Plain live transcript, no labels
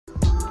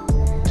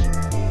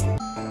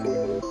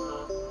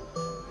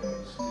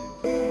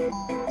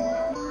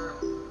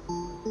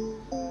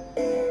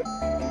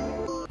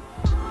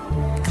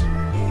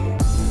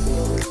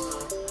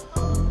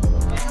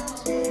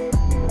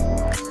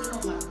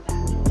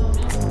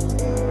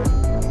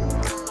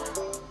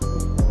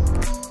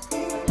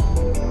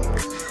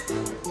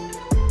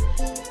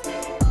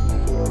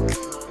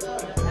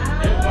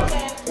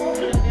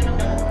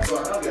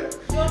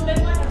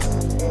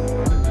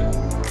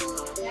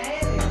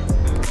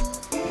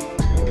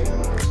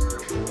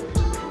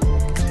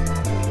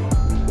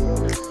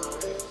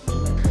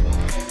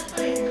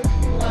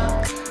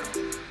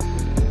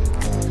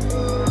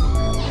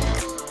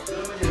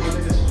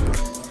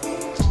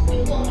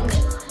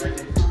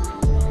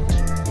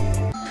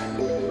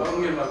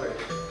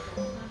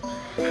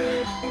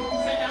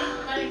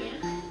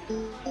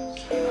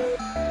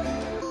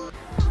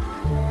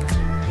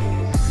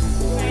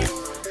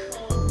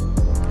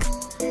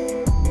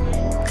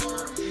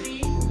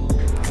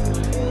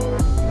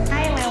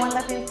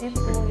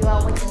People, you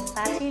are watching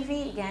Star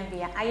TV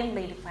Gambia. I am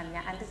Lady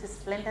Fanya and this is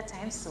Splendid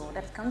Time Show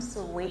that comes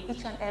to way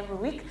each and every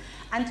week.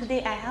 And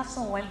today I have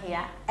someone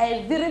here,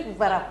 a very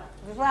varap.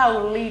 Before I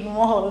will lead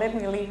more, let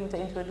me leave him to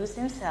introduce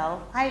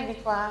himself. Hi,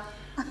 Bigfa.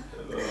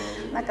 Hello.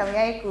 Nakam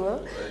yaay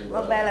cool.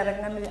 Ba bayla rek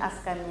nga nuyu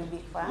askan wi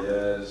Bigfa.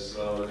 Yes,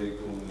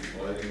 assalamualaikum.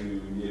 Maa ngi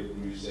nuyu ñëpp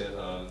ñu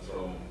seetaan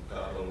from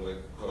Karong rek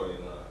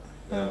Koyna.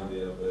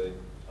 Gambia ba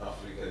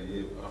Africa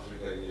yëpp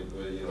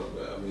ba Europe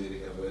ba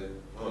America ba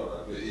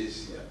Europe ba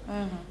Asia.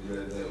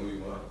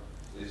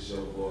 It's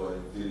your boy,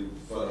 Phil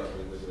Farah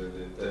in the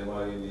building. Tell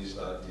my you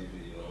Star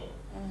TV, you know.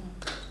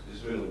 It's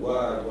been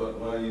wild,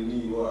 but my you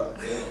need what?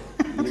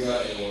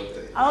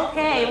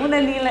 Okay, muna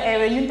nii la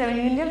ewe ñun tamit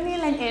ñun ñëpp nii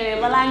lañ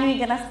ewe balaa ñuy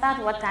gën a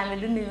start waxtaan bi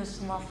du nuyu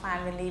suma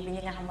famille bi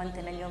ñi nga xamante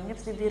ne ñoom ñëpp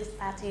si biir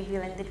Star TV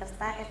lañ dëkk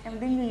Star FM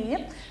di nuyu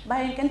ñëpp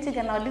bàyyi kenn ci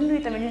gannaaw di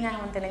nuyu tamit ñi nga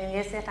xamante ne ñu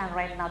ngi seetaan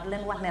right now di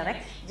leen wax ne rek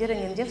jërë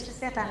ngeen jëf si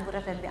seetaan bu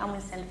rafet bi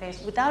amuñ seen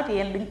face without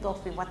yéen duñ toog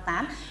fi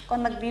waxtaan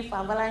kon nag bii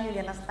fa balaa ñu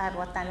gën a start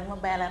waxtaan bi ma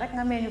bàyyi la rek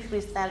nga mee ñu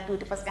freestyle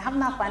tuuti parce que xam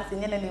naa fan si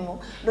ñeneen ñi moom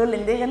loolu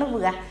lañ dee gën a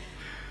bëgga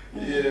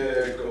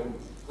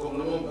Comme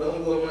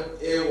dama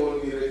eewoon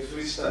nii rek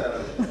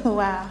freestyle.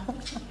 Waaw.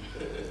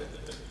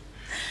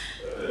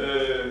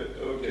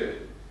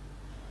 Okay.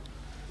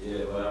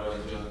 Yeah, balaa ma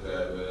jox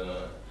gars yi benn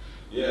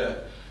yeah.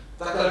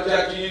 Takkal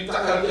jàkk yi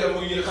takkal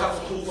ngemb yi xar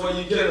xuufa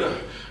yi génn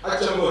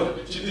acca ngoon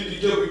ci diggi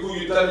géew bi guy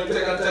yi tamit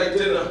tegantay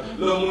génn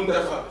loo mun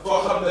defa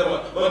foo xam ne ma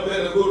man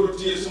benn góor du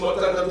téye suma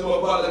tànka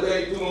duma Balla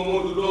Gaye duma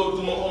Modou Lo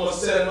duma Eumeu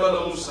Sène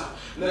wala Moussa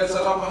nekk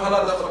sa rap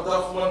xanaa dafa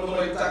daf man du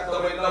may tàkk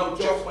damay naaw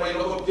cof may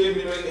na ko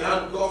gémmi mel ni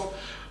handcuff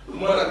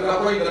man ak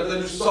rappay na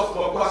dañu sof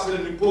ma pass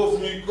leen ñu boof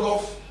ñuy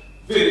koof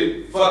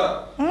véri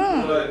fara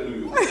lay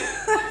nuyu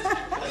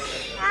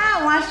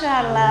Masha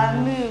Allah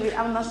nuyu bi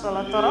am na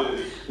solo torop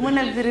mu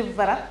ne virib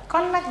barat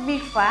kon nag Big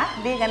Faa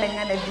dégg nañ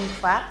nga ne Big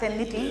Faa te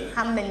nit yi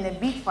xam nañ ne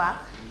Big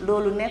Faa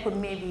loolu nekkul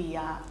maybe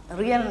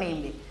real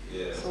name bi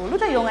so lu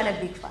tax yow nga ne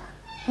Big Faa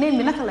name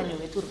bi naka la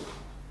ñëwee tur bi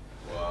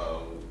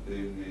waaw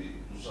name bi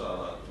Moussa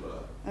la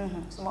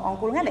suma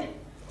oncle nga de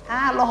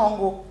loxo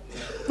ngóog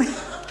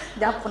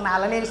jàpp naa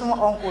la léegi suma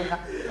oncle nga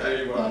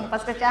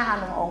parce que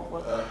caaxaanuma oncle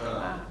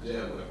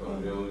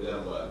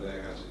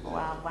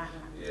waaw baax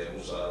na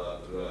Moussa la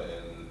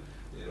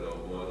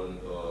moo doon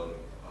door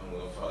xam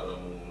nga Fada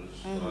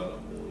Moose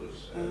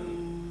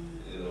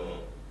and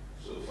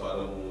so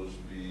Fada Moose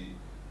bi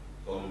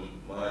comme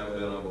maa ngi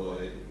benn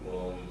boy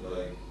moom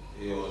like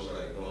he was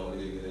like non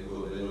léegi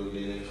dañoo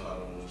génne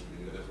Fada Moose bi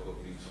nga def ko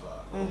Big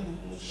Faa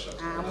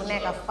mu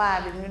nekk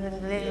Faa bi ñu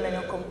léegi la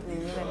ñu compris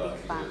ñu ne Big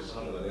Faa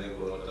xam nga nekk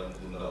loolu tam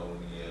ku ndaw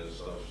nii and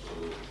stuff so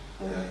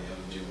yaa ngi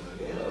am jëm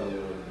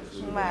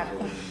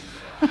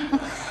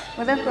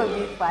mu def ko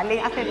Big Faa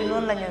léegi affaire bi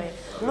noonu la ñëwee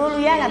loolu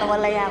yàgg na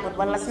wala yàggut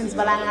wala since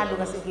balaa ngaa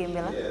dugg si game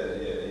bi la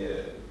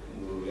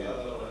loolu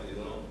yàgg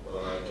na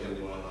balaa kenn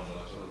di ma xam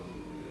la sax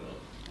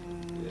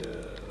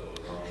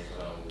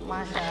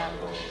Masha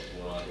Allah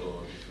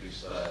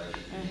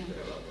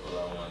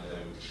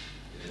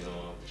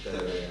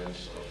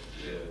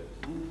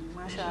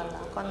Masha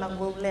Allah kon nag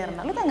boobu leer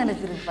na lu tax nga ne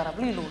virib barab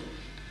lii loolu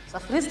sa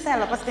freestyle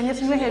la parce que ñëpp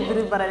suñu waxee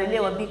virib barab dañuy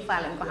wax Big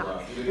Faa lañ ko xam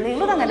léegi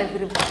lu tax nga ne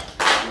virib barab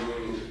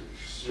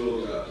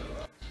slogan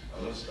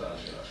understand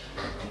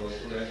I'm going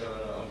to make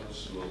a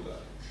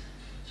slogan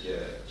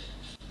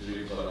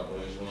virib barab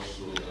mooy suma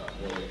slogan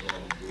mooy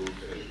comme dóor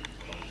fay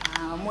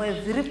mooy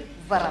virib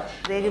barab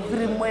léegi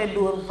virib mooy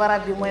dóor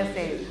barab bi mooy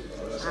fay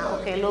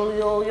ok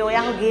loolu yow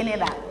yaa ko génnee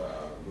daal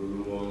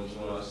loolu moom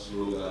suma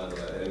slogan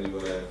la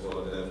anywhere for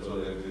them so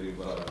they virib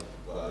barab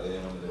waaw dañu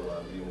xam ne waa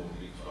bii moom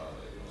Big Faa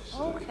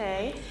la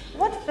okay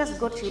what first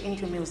got you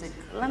into music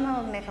lan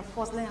la nekk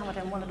force li nga xamante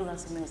ne moo la dugal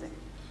si music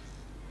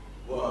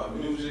waaw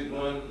music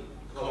man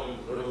comme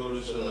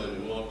révolutionnaire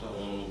moo tax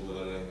ma bëgg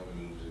a nekk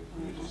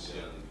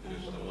musicien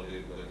parce que dama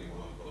dégg di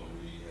wax comme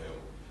lii xew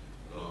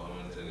loo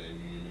xamante ne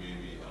ñu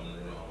bi am na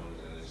ñoo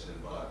xamante ne seen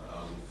baat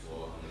àggu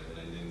foo xam ne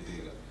dañ leen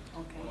dégg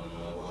man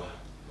ma wax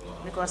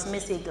because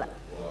music la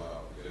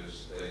waaw parce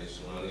que tey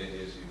su ma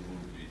nekkee si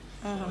groupe bi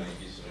may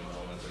gis ñoo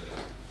xamante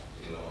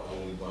ne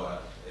amul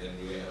baat et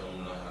ñu ngi am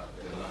naxaat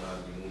te naxaat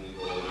bi mu ngi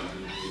ko ñu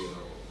dégg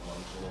man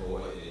su ma ko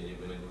waxee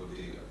ñëpp nañ ko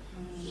dégg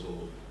so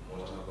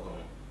moo tax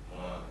comme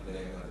ma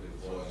nekk the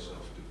voice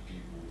of the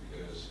people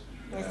because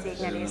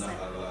seen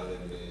naxaat laa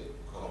leen de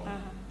comme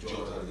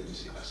jootal leen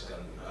si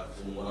askan bi ak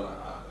fu mu war a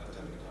àgg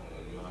tamit xam nga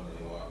ñu xam ne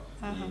waa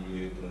ñi ñu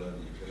ngi dundal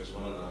yi because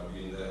man naa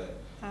been there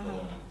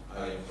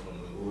I am from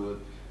the hood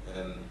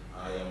and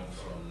I am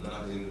from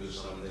nothing to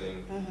something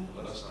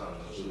understand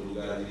so lu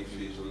gaa yi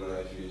fii su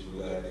laay fii su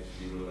gaa yi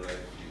fii lu laay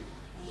fii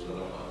so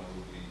dama am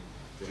lu di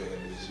joxe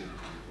music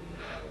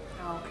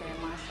okay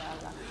Masha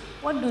Allah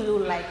what do you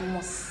like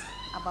most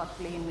about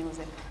playing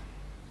music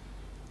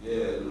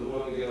yeah lu ma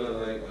gën a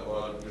like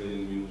about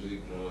playing music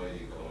mooy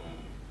comme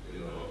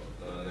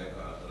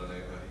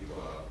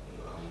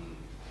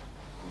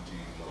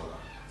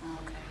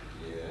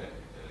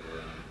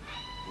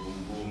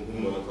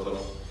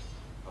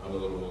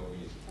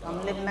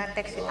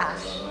teg si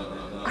ash.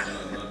 na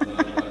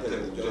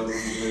tegu jarul bu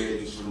may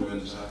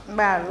instrument sax.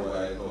 Baalu.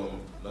 waaye comme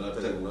na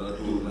tegu na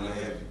tuur na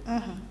heavy.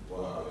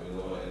 waaw you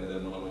know and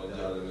then man ma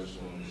jàllale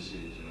suma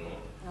message you know.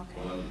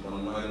 man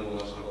maa ngi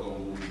wax sax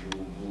comme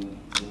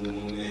bu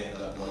mu neex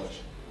that much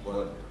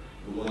but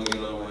lu ma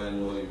gën a may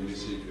mooy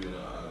message bi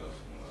na àgg.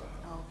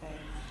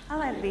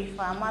 Alright, Beef,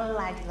 ma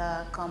laaj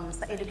la comme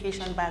sa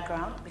education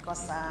background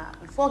because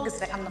foo gis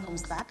rek am na fu mu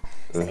start.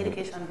 Sa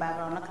education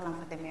background naka la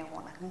fa demee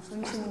woon ak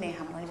suñu si mënee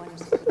xam mooy wàññi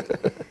si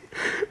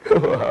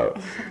waaw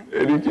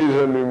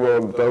education bi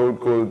moom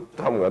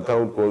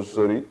taxut ko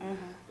sori.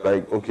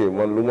 Like okay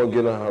man lu ma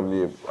gën a xam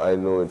yëpp I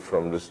know it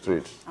from the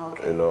streets.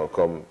 You know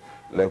comme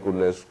nekkul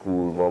ne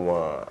school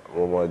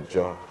moo ma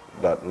jox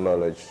that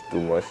knowledge too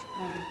much.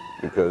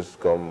 Because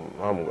comme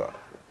xam nga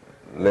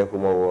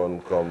nekkuma woon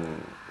comme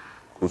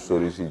ku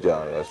sori si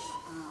jàngas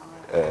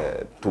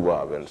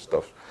tubaab and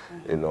stuff.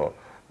 You know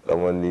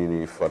dama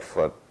nii fat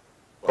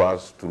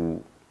pass through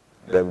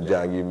dem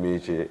jàngi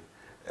métier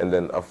and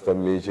then after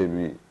métier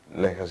bi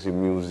nekk si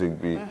music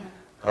bi.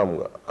 xam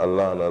nga I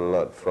learn a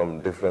lot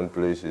from different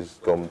places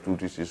comme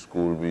tuuti si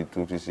school bi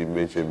tuuti si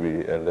métier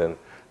bi and then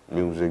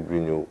music bi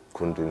ñu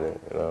continuer.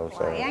 waaw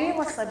yaa ngi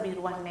wax sa biir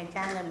wax ne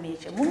jàng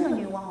métier mun nga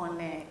ñuy waxoon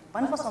ne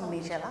ban façon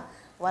métier la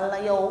wala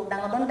yow da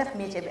nga doon def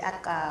métier bi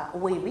ak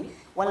woy bi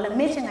wala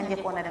métier nga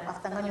njëkkoon a def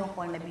after nga ñëw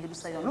xool ne bii du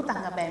sa yoon lu tax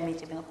nga bàyyi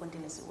métier bi nga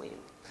continuer si woy bi.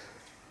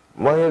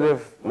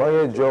 maa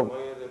ngi job.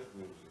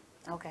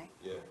 ok.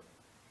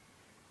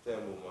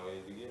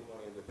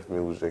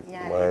 music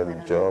maa ngi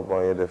job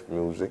maa ngi def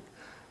music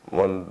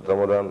man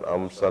dama daan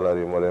am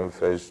salary ma dem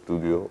fay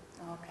studio.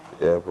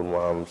 pour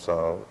ma am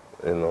sound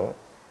you know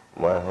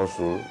my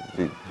hustle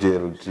di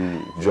jël ci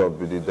job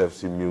bi di def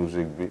si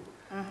music bi.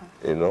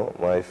 you know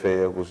maay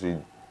fayeeku si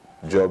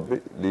job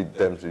bi di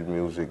dem si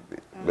music bi.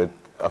 but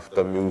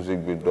after music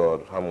bi door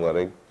xam nga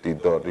rek di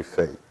door di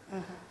fay.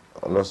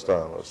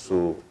 understand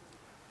so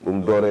bu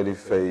mu dooree di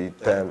fay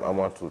time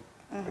amatut.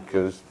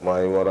 because maa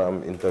ngi war a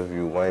am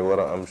interview maa ngi war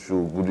a am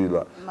show guddi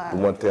la. bu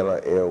ma teel a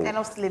eewu.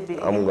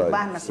 am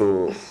nga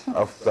so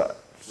after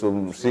so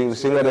si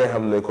nga dee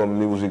xam ne comme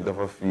music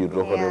dafa fiir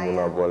doo ko dee mun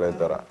a boole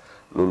dara.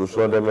 loolu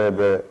soo demee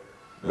ba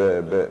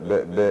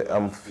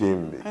am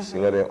film bi. si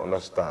nga dee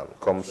understand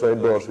comme sooy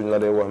door suñ la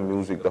dee wax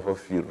music dafa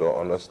fiir doo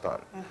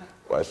understand.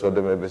 waaye soo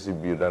demee ba si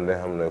biir dañ dee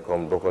xam ne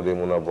comme doo ko dee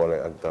mun a boole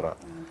ak dara.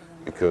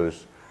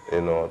 because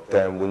you know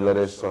time buñ la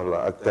dee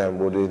soxla ak time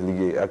boo dee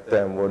liggéey ak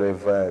time boo dee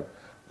vibe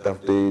daf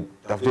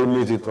dee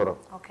métti torop.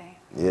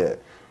 yeah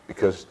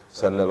because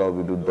sa nelaw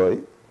bi du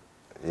doy.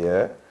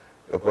 yeah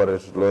ba pare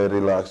looy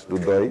relax du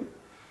doy.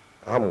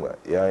 xam nga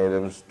yaa ngi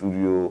dem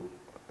studio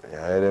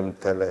yaa ngi dem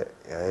télé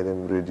yaa ngi dem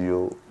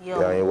radio.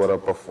 yaa ngi war a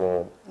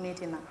perform.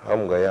 xam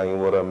nga yaa ngi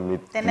war a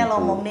meet. te nelaw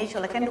moom nature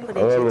la kenn du ko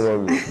dee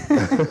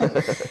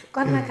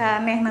kon nag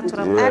neex na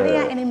trop. are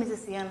there any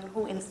musician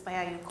who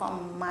inspire you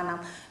comme maanaam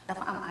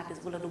dafa am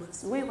artiste bu la dugg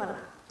si wéy wala.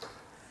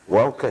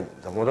 waaw kañ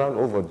dama daan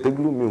over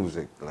déglu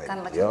music. like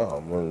man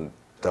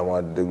dama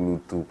déglu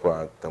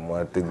Tupac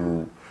dama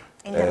déglu.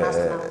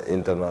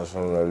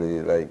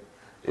 internationally like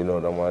you know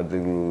dama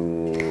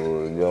déglu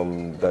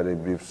ñoom Dari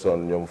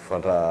Bibson ñoom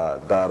Fata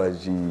Dara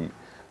Ji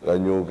nga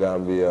ñëw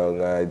Gambia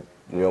nga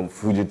ñoom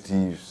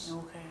Fugitives.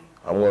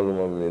 xam nga lu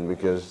ma mean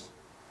because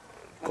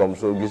comme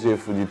soo gisee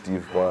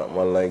Fugitive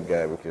ma like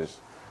guy because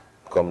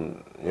comme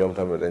ñoom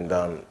tamit dañ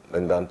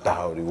daan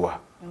taxaw di wax.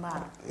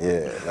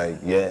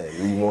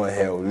 lii moo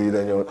xew lii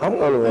dañoo xam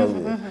nga lu ma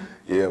mean.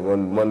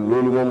 man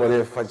loolu moom ma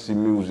dee faj si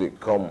music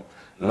comme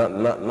na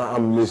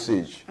am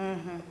message.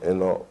 you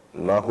know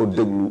naa ko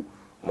déglu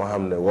ma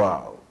xam ne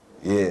waaw.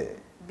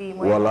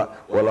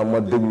 wala ma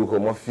déglu ko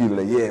ma feel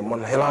ne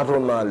man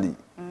xelaatoon naa lii.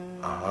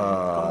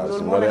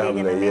 su ma dee xam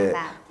ne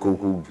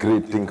kooku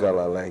great thinker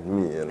la like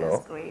me you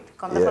know.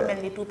 comme dafa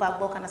mel ni Tupac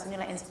bokk na suñu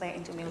la inspire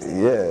into music.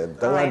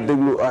 da nga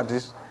déglu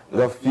artiste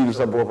nga feel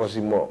sa bopp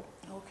si moom.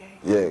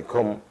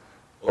 comme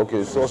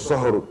ok soo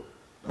soxorut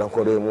da nga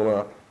ko dee mun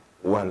a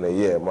wax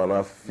ne man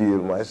I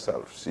feel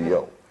myself si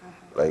yow.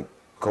 like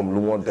comme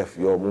lu moo def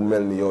yow mu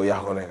mel ni yow yaa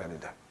ko nekk di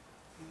def.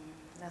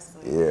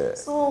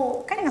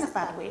 so kañ nga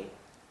start way.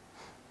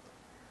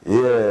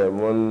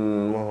 man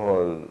ma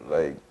xool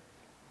like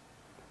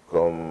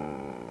comme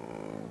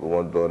bu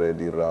ma dooree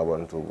di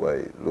raabantu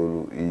bay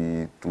loolu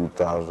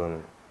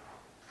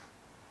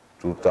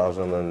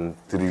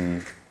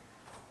 2003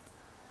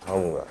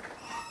 xam nga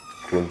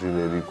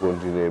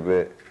continuer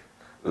ba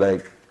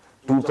like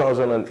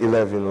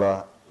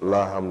 2011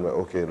 laa xam ne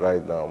ok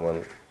right now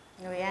man.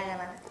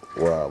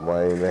 waaw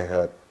maa ngi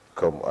nekk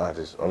comme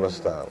artist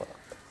understand.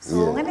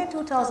 so nga ne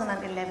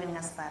 2011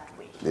 nga start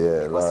way.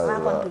 because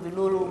raabantu bi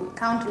loolu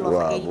count loo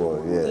fa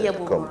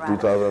comme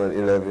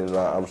 2011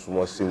 laa am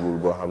suma single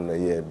boo xam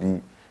ne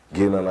bi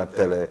génn na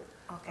télé.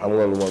 xam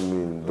nga lu ma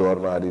miin door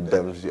naa di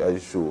dem si ay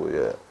show.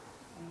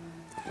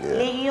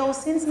 léegi yow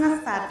since nga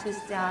start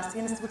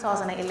since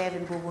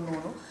 2011 boobu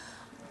noonu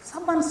sa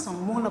ban song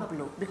moo la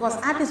blow because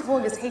artiste boo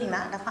gis xëy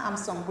na dafa am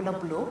song bu la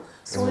blow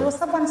so yow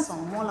sa ban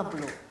song moo la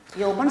blow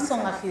yow ban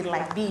song nga feel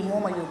like bii moo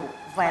ma yóbbu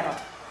viral.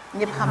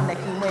 ñëpp xam ne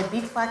kii mooy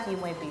Big Faa kii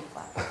mooy Big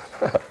Faa.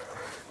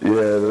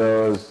 Yeah,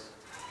 that was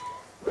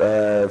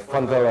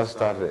Fanta la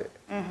started.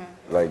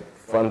 Like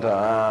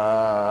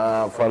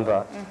Fanta,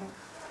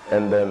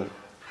 and then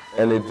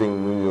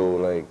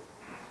anything like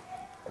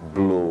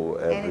blow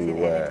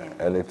everywhere.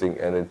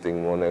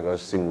 Anything. Mo nekk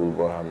single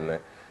boo xam ne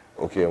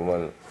ok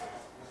man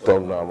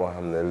toog naa boo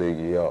xam ne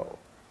léegi yow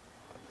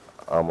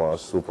I'm a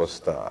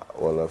superstar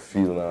wala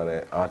feel naa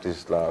ne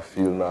artist la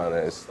feel naa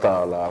ne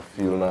star la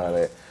feel naa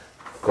ne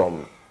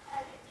comme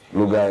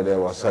lu gars yi de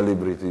wax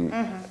celebrity.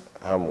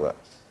 xam nga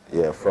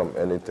yeah from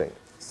anything.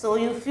 So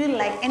you feel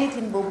like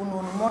anything boobu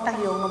noonu moo tax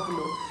yow nga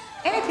blow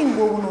anything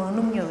boobu noonu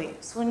nu mu ñëwee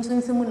suñ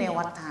si mënee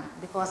waxtaan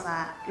because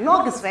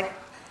loo gis rek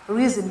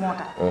reason moo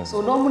tax.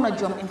 So doo mën a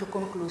jump into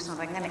conclusion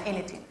rek nga ne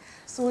anything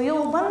so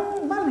yow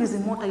ban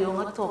reason moo tax yow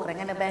nga toog rek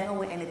nga ne bàyyi nga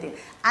woy anything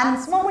and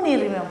su ma mënee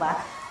remember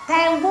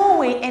time boo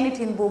woy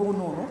anything boobu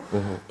noonu.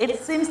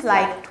 It seems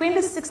like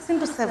 2016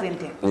 to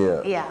 17.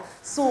 Yeah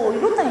so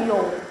lu tax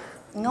yow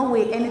nga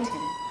woy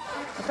anything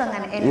lu tax nga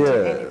ne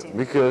anything.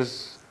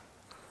 Because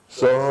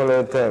soo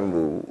xoolee time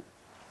boobu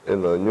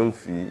ñu ngi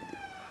fi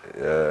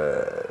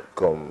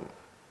comme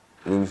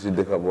ñu ngi si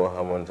dëkk boo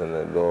xamante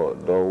ne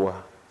doo wax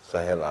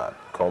sa xalaat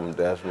comme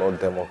there's no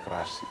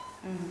democracy.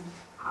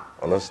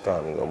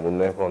 Understand nga mu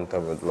nekkoon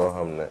tamit loo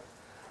xam ne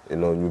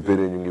ñu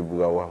bëri ñu ngi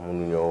bugg a wax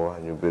mënuñoo wax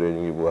ñu bëri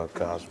ñu ngi bugg a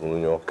kaas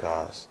mënuñoo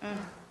kaas.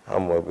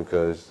 xam nga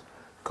because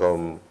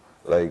comme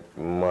like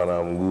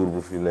maanaam nguur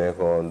bu fi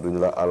nekkoon duñ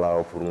la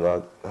allow pour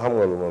nga xam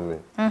nga lu ma mi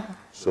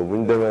so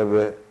buñ demee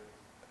ba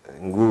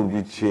nguur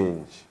bi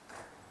change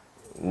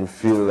ñu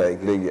feel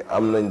like léegi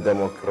am nañ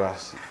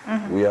démocratie.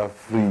 We are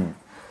free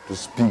to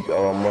speak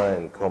our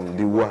mind comme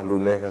di wax lu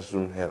nekk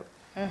suñ xel.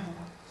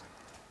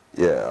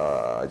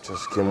 I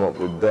just came up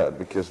with that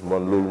because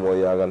man loolu moo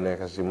yaaga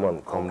nekk si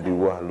man comme di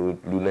wax lu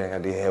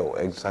nekk di xew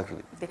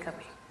exactly.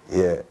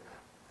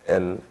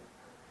 And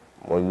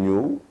ma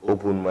ñëw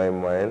open my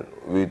mind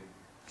with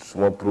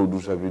suma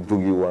producer bi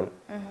Dugi One.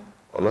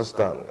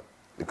 Understand nga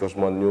because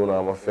man ñëw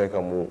naa ma fekk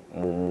mu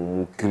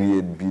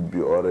create beat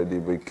bi already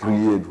ba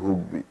create hook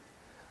bi.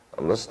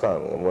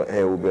 Understand nga ma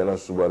xew benn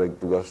suba rek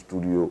dugga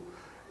studio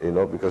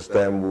because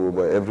time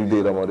boobu every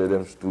day dama dee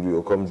dem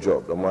studio comme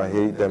job dama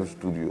xëy dem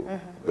studio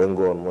ba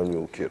ngoon ma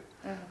ñëw kër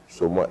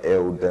so ma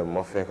xew dem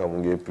ma fekk mu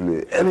ngi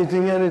play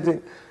anything yow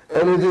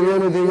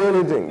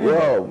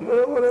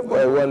ma ne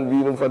boy wan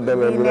bii nu fa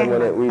demee bi la ma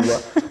ne uy ma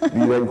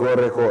bii dañ ko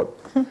record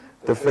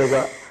te fekk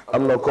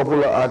am na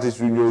couple of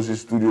artistes yu ñëw si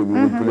studio bi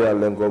mu play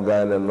leen ko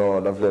gaay ne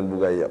non daf leen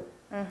bugg a yeb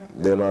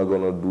they're not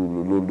gonna do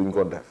loolu duñ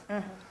ko def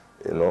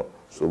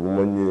so bu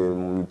ma ñëwee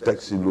ñu teg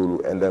si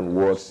loolu and then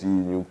words yi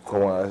ñu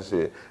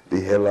commencé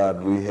di xelaat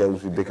luy xew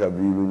si dëkk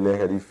bi lu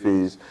nekk di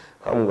face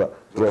xam nga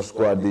Trois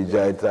Squad di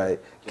jaay taay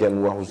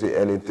kenn waxu si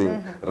anything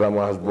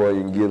ramas boy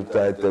ngir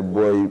taay te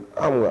boy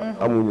xam nga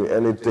amuñu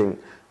anything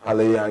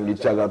xale yaa ngi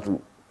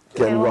cagatu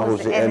kenn waxu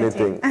si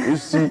anything you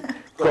see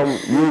comme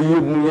yooyu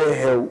yëpp mu ngay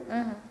xew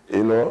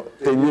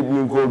te ñëpp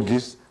ñu ngi koo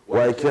gis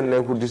waaye kenn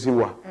nekkul di si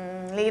wax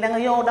léegi da nga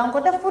yow da nga ko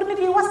def pour nit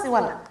yi wax si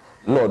wala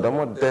non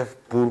dama def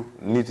pour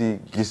nit yi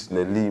gis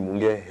ne lii mu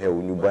ngi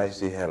xew ñu bàyyi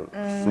si xel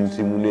suñ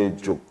si munee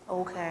jóg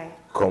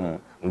comme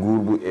nguur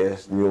bu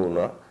ees ñëw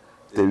na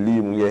te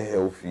lii mu ngi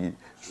xew fii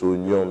soo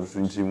ñoom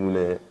suñ si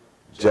munee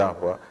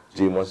jàppa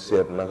jéem a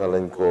seet naka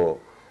lañ ko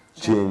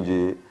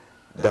change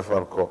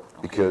defar ko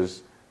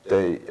because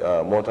tey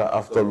moo tax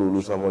after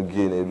loolu sama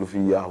génne lu fi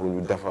yaaxu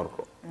ñu defar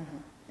ko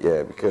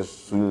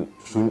because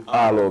suñ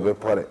aaloo ba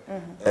pare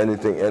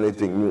anything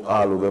ñu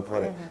aaloo ba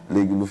pare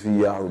léegi lu fi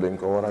yaaxu dañ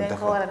ko war a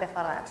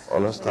defar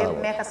understand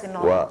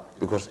waaw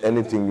because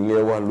anything ñu ngi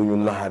wax lu ñu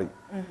naxari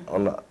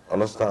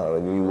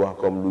understand ñu ngi wax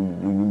comme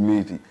lu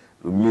métti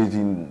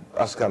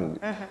askan bi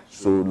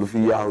so lu fi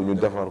yaaxu ñu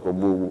defar ko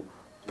boobu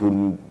pour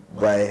ñu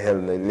bàyyi xel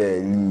ne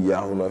lii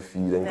yaaxu na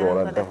fii dañ ko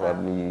war a defar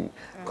nii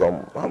comme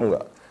xam nga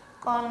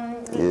kon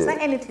sa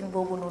anything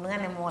boobu noonu nga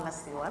ne moo la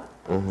siiwal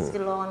si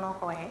loo noo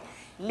ko waxee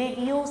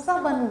léegi yow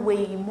sa ban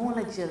wéy moo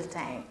la jël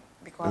time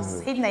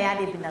because xëy na yaa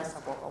dee bindal sa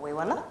bopp wéy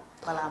wala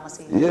balaa ma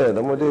si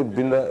dama dee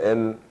binda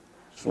and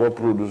suma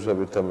producer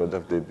bi tamit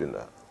daf dee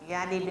binda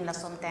yaa dee binda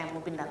sometime mu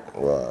bindal la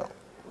waaw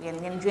yéen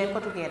ngeen join ko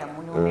together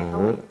mu ñëw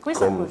nekk kuy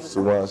sa comme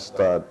suma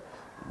start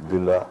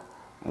binda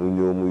mu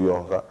ñëw mu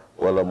yokka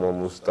wala moom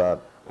mu start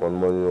man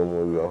ma ñëw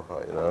mu yokka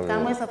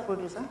kan mooy sa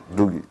producer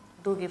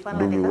Dugi fan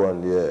la Dugi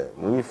One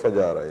mu ngi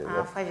Fajara yi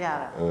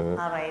Fajara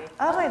all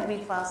right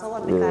Big Faa so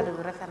wat bi kaddu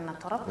bi rafet na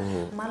torop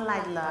man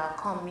laaj la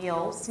comme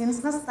yow since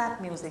nga start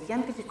music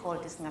yan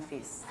difficulties nga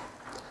face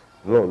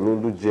non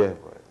loolu du jeex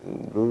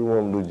loolu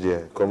moom du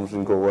jeex comme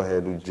suñ ko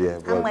waxee du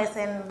jeex xam nga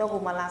seen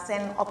doguma la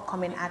seen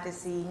upcoming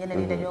artistes yi ñeneen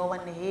ñi dañoo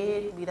wan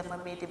ne bii dafa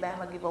métti bàyyi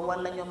ma gi ba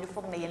wala ñoom ñu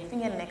foog ne yéen fi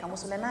ngeen nekk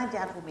mosu leen naa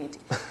jaar fu métti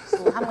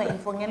so xam nga il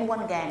faut ngeen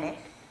wan gaay ne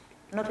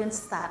nothing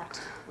start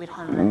with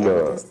 100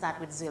 everything start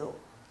with 0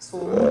 so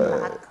mun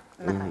la ak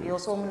naka yow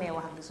soo mënee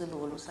wax bi si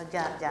loolu sa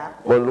jaar-jaar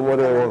man lu ma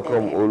dee wax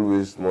comme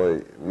always mooy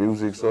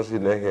music soo si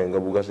nekkee nga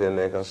bugg a see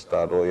nekk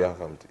start oo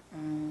yaakamti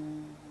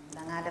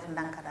dangaa def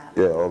ndànk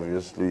daal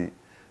obviously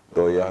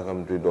doo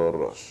yaakamti doo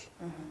rush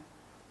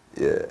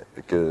yeah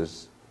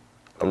because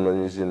am na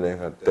ñu si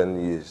nekk 10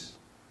 years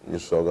ñu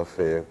soog a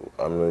feyeku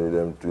am na ñu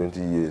dem 20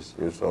 years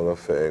ñu soog a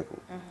feyeku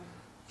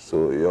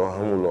so yow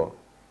xamuloo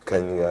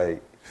kañ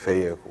ngay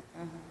feyeku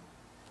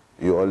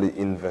you only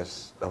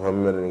invest dafa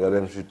mel ni nga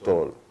dem si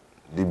tool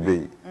di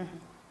béy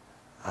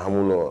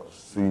xamuloo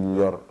suy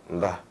ñor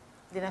ndax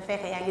dina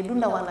fekk yaa ngi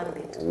dunda wala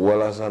déet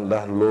wala sax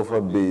ndax loo fa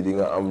béy di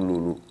nga am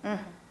loolu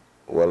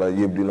wala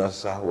yëpp dina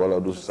sax wala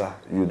du sax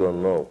you don't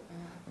know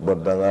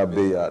but da ngaa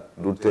béyaat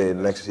du tey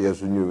next year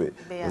su ñëwee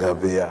nga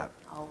béyaat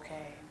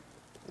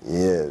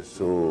yeah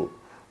so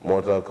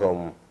moo tax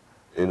comme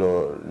you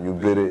know ñu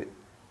bëre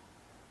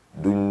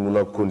duñ mun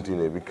a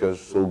continuer because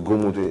soo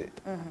gëmutee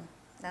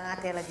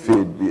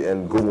féet bi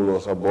en gëmuloo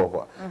sa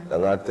boppa da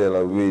ngaa teel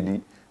a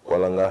wéedi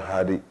wala nga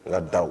xaadi nga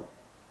daw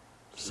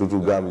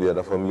surtout Gambia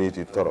dafa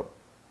métti torop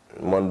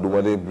man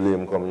duma dee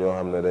blame comme ñoo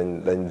xam ne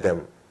dañ dem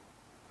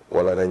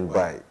wala dañ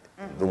bàyyi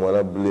duma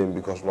la blame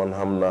because man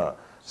xam naa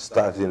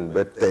starting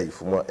ba tey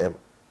fu ma em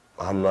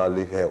xam naa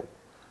li xew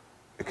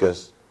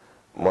because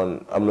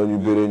man am na ñu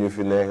bëre ñu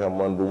fi nekk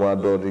man bu ma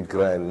door di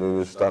grind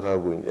ñu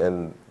startaguñ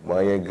and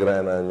maa ngi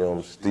grind a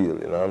ñoom still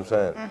you know what I'm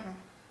saying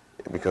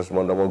because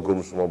man dama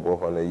gëm suma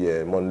boppa ne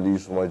yeah man lii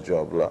suma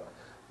job la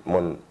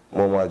man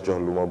moo ma jox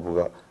lu ma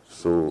bugga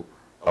so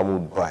amul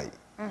bàyyi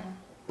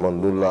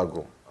man loolu laa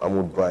gëm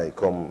amul bàyyi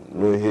comme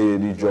noo xëyee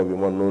di job yi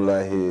man noonu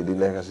laa xëyee di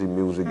nekk si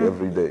music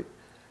every day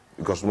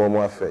because moom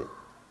maa fay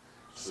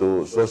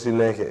so soo si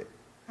nekkee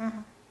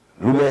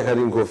lu nekk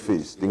di nga ko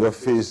face di nga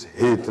face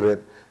hatred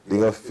di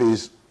nga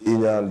face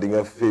iñaan di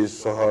nga face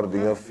soxor di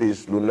nga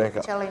face lu nekk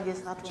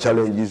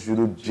challenges yu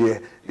dul jeex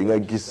di nga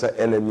gis sa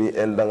ennemi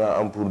and da nga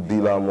am pour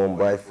deala moom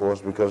by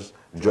force because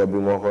job bi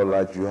moo ko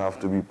laaj you have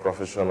to be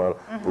professional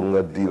pour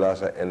nga deala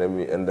sa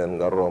ennemi and then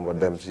nga romba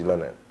dem si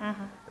leneen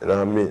you know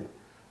what I mean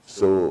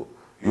so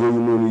yooyu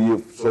noonu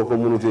yëpp soo ko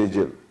mënutee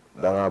jël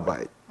da ngaa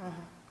bàyyi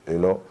you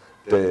know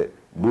te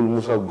bul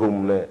musa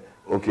gëm ne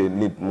ok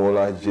nit moo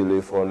laa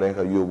jëlee foo nekk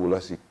yóbbu la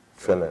si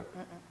feneen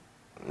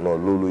non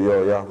loolu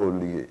yow yaa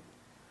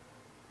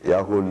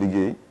ko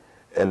liggéey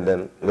and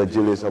then nga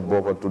jëlee sa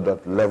boppa to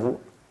that level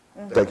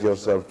take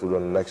yourself to the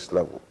next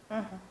level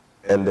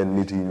and then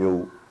nit yi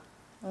ñëw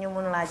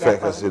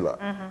fekk si la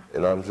you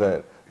know what I'm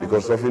saying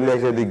because soo fi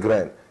nekkee di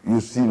grind you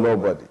see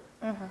nobody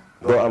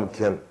doo am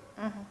kenn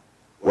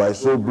waaye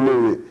soo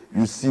blowee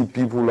you see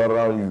people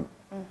around you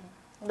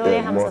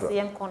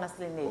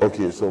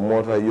ok so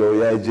moo tax yow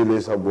yaay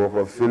jëlee sa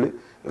boppa fële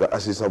nga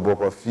assi sa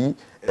boppa fii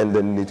and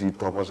then nit yi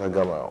toppa sa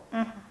gannaaw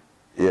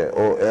yeah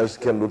or else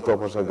kenn du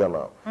toppa sa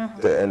gannaaw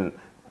and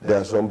there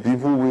are some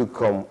people will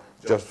come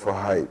just for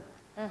hype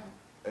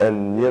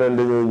and ñeneen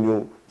dañoo ñëw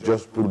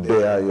just pour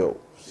deyaa yow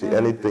si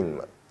anything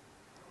la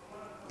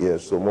yeah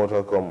so moo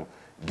tax comme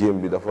game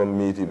bi dafa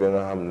métti ba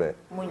nga xam ne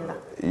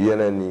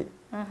yeneen yi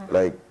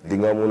like di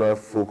nga mun a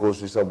focus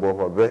si sa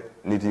boppa ba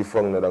nit yi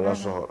foog ne da nga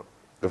soxor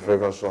te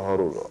fekk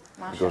soxorul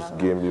because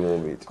game bi moo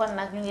métti kon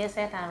nag ñu ngi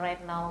seetaan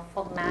right now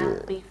foog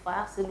naa Big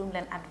Faa si lu mu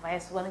leen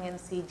advice war ngeen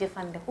si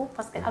jëfandiku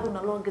parce que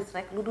aduna loo gis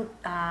rek lu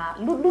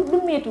du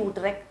méttiwut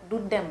rek du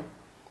dem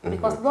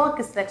because loo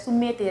gis rek su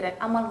métti rek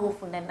amal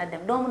foofu ne na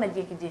dem doo mën a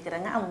jékki-jékki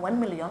rek nga am 1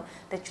 million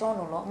te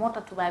coono loo moo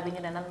tax tubaab bi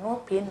ñu ne nag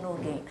no pain no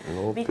gain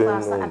Big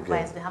Faa sa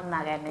advice bi xam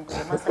naa gay nañ ko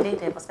man sa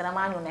léegi parce que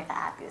damaa ñu nekk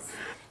artiste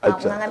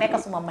nga nekk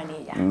suma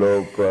manager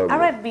no problem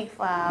alright Big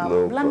Faa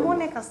lan moo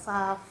nekk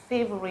sa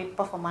favorite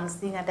performance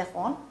yi nga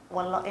defoon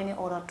wala any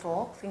other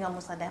tour fi nga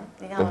musa dem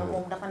li nga xam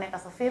moom dafa nekk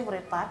sa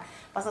favorite part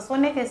parce que soo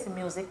nekkee si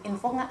music il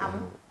faut nga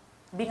am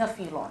bi nga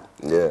fiiloon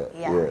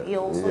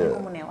yow soo ñu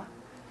ko mënee wax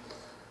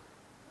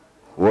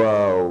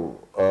waaw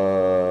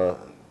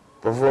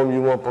perform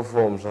yu ma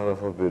perform sax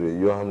dafa bëri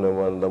yoo xam ne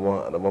man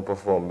dama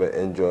perform ba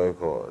enjoy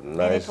ko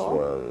nice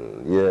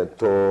one yeah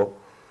to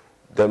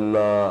dem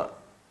na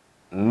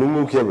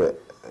Numu Kebe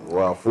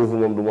waaw foofu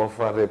moom du ma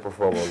fàtte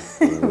performance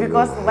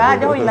because ba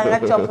joxuñ la nga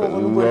copp foofu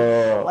lu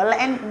bëri wala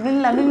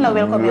nuñ la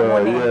welcome moo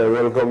ne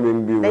welcome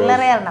bi dañ la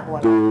reyal nag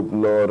wala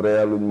no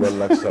reyaluñ ma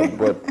nag sax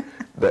but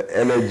the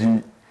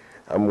energy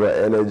am nga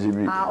energy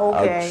bi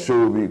ak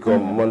show bi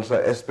comme man sa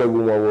expect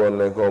bu ma woon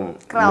ne comme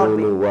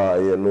noonu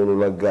noonu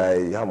la gars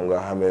yi xam nga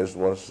xamee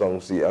suma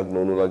song si ak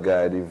noonu la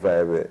gars yi di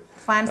vibe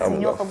fans yi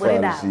ñoo ko bëri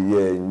daal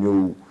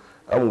ñëw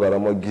xam nga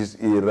dama gis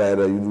i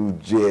rider yu dul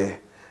jeex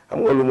xam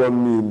nga lu ma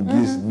miin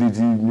gis nit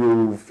yi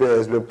ñëw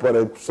fees ba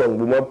pare song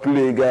bu ma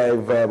play gars yi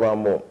vibe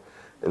am moom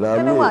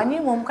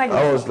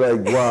I was like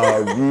wow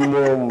bii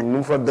moom nu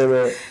mu fa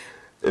demee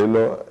you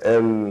know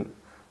and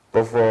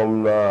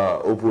perform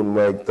open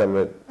mic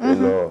tamit you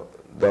know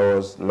that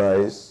was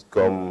nice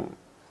comme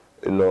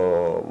you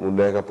know mu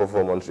nekk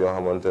performance yoo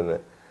xamante ne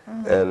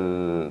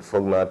and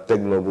foog naa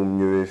techno bu mu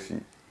ñëwee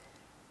fii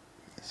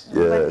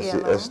si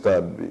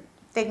stade bi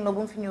techno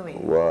bu mu fi ñëwee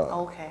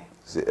waaw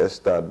si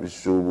stade bi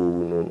show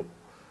boobu noonu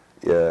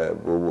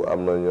boobu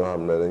am na ñoo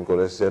xam ne dañ ko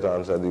def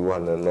seetaan sax di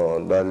wax ne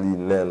non daal lii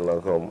neen la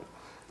comme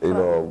you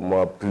know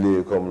ma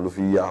play comme lu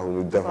fi yaaxu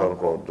ñu defar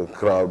ko the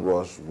crowd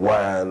was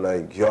wild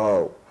like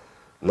yo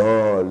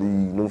non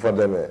lii nu mu fa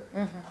demee.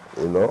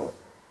 you know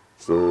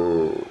so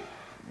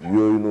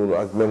yooyu noonu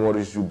ak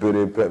memories yu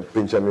bëree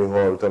Pencami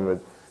Hall tamit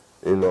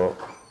you know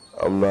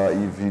am na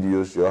i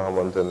videos yoo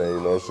xamante ne you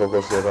know soo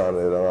ko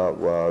seetaanee da nga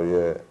waaw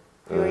yee.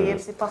 yooyu yëpp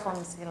si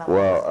performance yi la.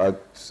 waaw ak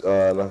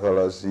naka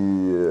la si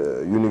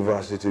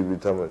université bi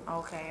tamit.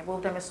 ok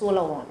boobu tamit soo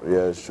la woon.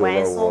 soo la woon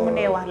waaye soo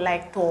mënee wax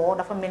like tour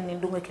dafa mel ni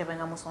Ndungu Kebe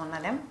nga mosoon na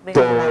dem.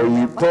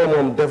 tour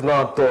moom def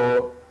naa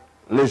tour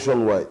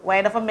nationwide.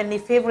 waaye dafa mel ni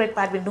favorite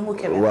part bi Ndungu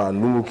Kebe. waaw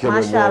Ndungu Kebe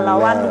macha allah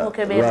waa Ndungu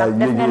Kebe nag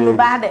def ngeen lu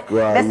baax de.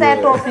 desee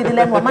toog fii di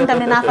leen wax man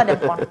tamit naa fa dem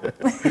kon.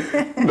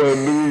 non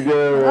Ndungu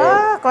Kebe.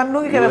 kon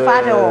Ndungu Kebe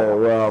faate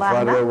woo. waaw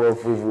faate woo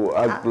foofu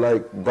ak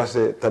like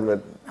Basse tamit.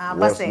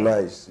 was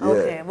nice.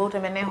 ok boobu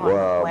tamit neexoon.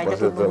 waaye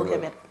jotul Ndungu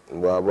Kebe.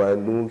 waaw waaye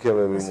Ndungu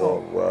Kebe bi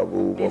moom waaw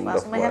boobu moom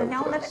dafa xel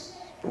ñaaw na de.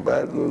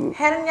 bàyyi loolu.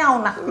 xel ñaaw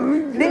na.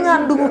 di nga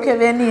Ndungu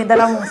Kebe nii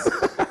dara mus.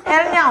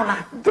 xel ñaaw na.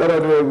 dara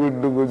doogu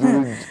dugg ci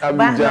am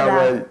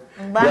jaamay.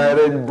 jaay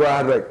rek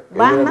baax rek.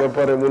 baax na ba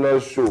pare mun a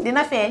show.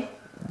 dina feeñ.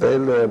 day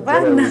leen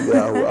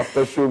dara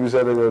after show bi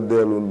sax dañoo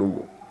dellu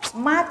Ndungu.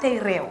 maa tey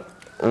réew.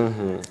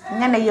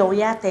 nga ne yow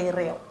yaa tey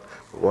réew.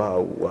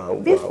 waaw waaw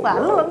Big Faa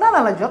loolu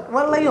dana la jot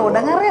wala yow da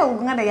nga réew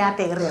nga ne yaa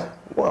tey réew.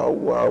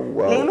 waaw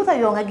léegi lu tax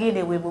yow nga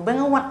génne wéy bu ba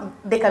nga wat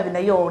dëkk bi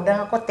ne yow da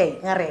nga ko tey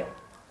nga réew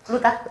lu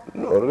tax.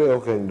 non réew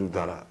kañ du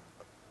dara.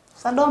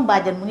 sa doom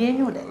bàjjan mu ngi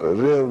ñëw de.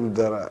 réew du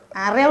dara.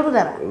 réew du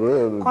dara.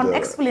 réew du dara kon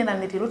expliqué na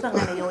nit yi lu tax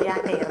nga ne yow yaa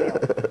tey réew.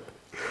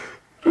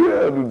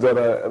 réew du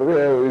dara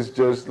réew is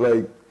just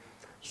like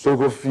soo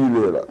ko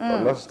feelee la.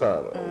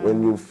 understand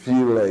when you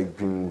feel like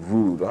being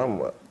rude xam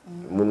nga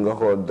mun nga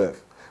koo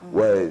def.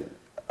 waaye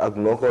ak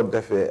noo ko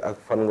defee ak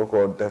fan nga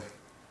koo def.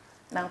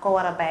 da nga ko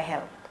war a bàyyi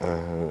xel.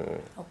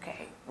 ok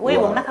wéy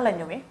boobu naka la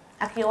ñëwee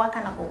ak yow ak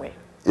naka ko wéy.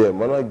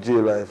 man ak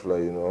J Life la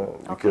you know.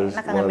 because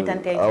naka nga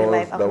mitantee J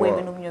Life ak wéy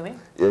bi nu mu ñëwee.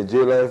 J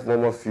Life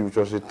moom a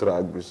future si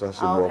track bi sax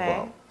si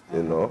boppam.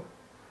 you know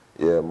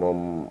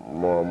moom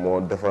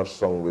moo defar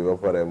song bi ba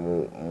pare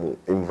mu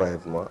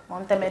invite ma.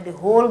 moom tamit the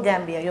whole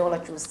Gambia yow la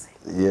choose.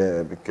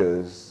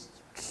 because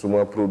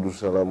suma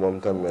producer la moom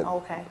tamit.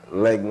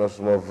 like na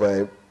suma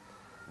vibe.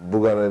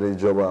 bugga na di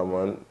joba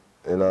man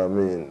you know what I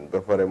mean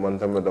ba pare man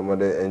tamit dama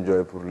dee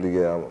enjoy pour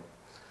liggéeyam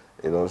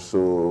you know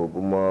so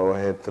bu ma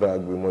waxee track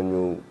bi ma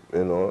ñu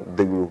you know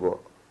déglu ko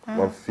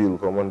ma feel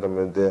ko man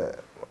tamit de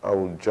I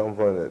will jump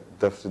on it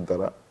def si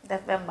dara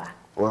def ba mbaax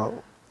waaw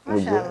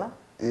masha Allah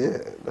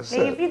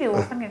léegi vidéo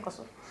fan ngeen ko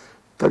su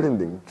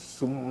Talinding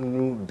su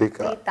ñu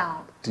dëkka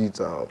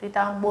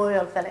T-Town boo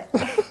yool fele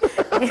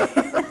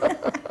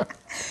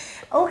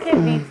ok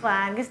Big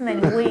Faa gis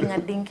nañu wéy nga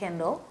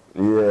Dinkendo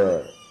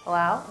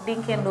waaw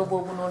Dinkendo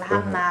boobu noonu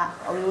xam naa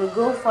we will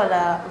go for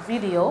the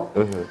video.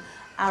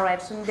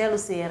 alright suñu dellu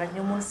si rek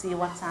ñu mun si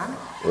waxtaan.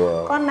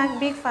 kon nag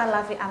Big Faa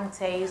la fi am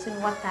tey suñu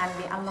waxtaan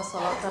bi am na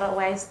solo trop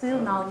waaye still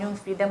now ñu ngi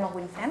fi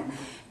demaguñ fenn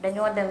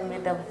dañoo dem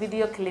with the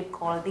video clip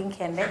called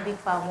Dinkende Big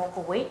Faa moo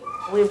ko wéy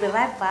we'll be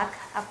right back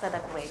after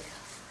that break.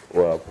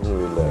 waaw pour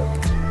mu leer.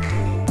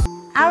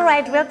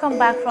 Alright, welcome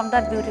back from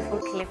that beautiful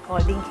clip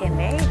called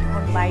Dinkende,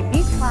 on by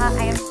Big Faa.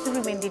 I am still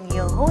remaining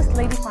your host,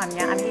 Lady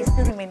Fanya, and he is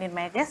still remaining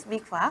my guest,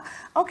 Big Faa.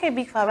 Okay,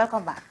 Big Faa,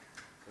 welcome back.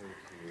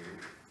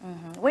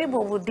 Wait,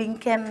 but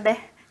Dinkende.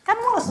 Kan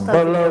mo gusto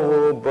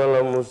Bala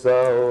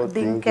Musao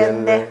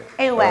Dinkende.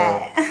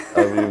 Ewa.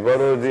 Abi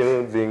baro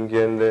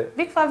Dinkende.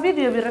 Big Faa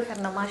video bi rafet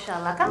na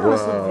mashallah. Kan mo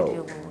shoot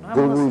video bu?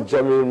 Gogu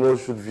Jamil mo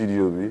shoot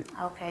video bi.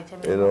 Okay,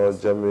 Jamil. You know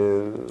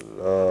Jamil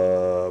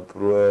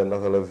pro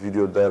nakala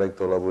video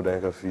director la bu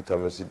nekk fi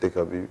tamit si dëkk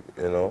bi,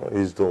 you know,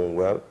 he's doing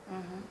well.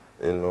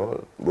 You know,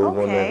 but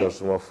mo nekk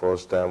suma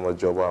first time a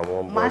job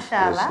am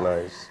mashallah.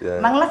 Nice.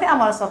 Yeah. Mang la fi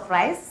amal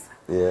surprise.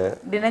 Yeah.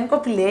 Dinañ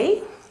ko play.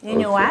 Ñu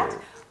ñëwaat.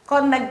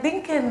 Kon nag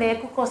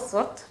Dinkende ku ko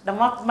sot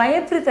dama may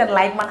pretend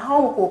like man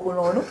xawma kooku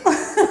noonu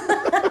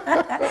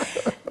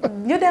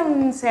ñu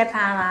dem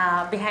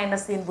seetaan behind the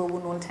scene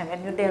boobu noonu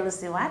tamit ñu dellu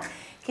si waat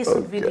ki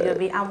sut vidéo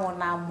bi amoon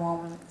naa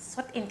moom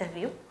sot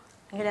interview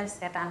ñu dem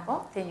seetaan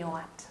ko te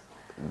ñëwaat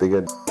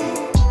dëgg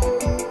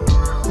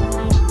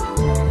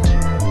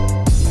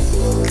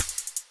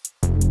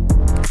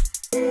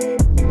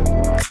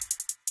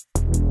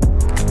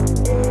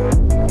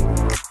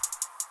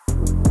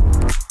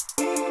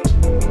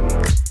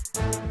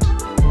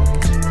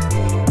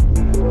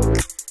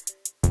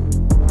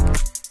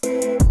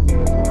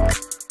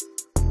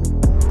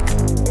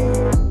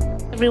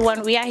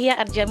everyone, we are here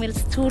at Jamil's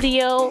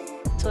studio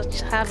to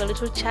have a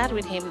little chat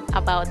with him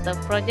about the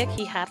project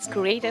he has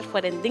created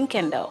for the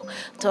Dinkendo,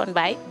 done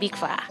by Big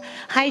Faa.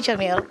 Hi,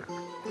 Jamil.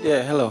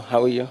 Yeah, hello.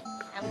 How are you?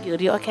 I'm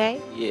good. You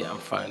okay? Yeah, I'm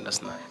fine.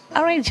 That's nice.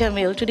 All right,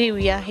 Jamil. Today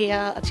we are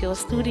here at your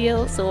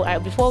studio. So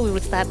before we will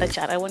start the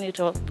chat, I want you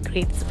to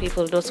greet the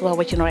people, those who are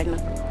watching right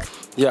now.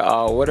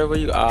 Yeah, whatever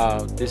you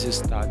are, this is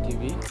Star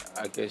TV.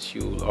 I guess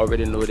you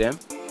already know them.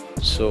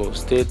 So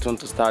stay tuned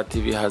to Star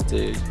TV as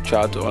they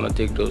try to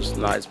undertake those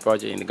nice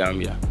projects in the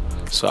Gambia.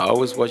 So I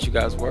always watch you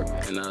guys work,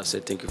 and I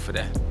say thank you for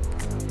that.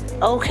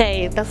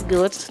 Okay, that's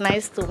good.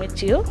 Nice to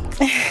meet you.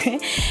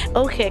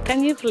 Okay,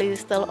 can you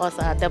please tell us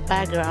the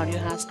background you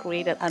have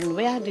created and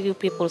where do you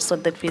people saw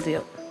that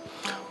video?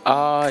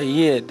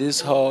 Yeah, this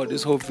whole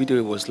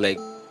video was like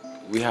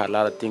we had a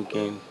lot of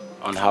thinking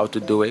on how to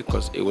do it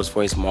because it was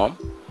for his mom.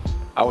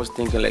 I was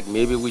thinking like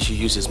maybe we should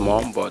use his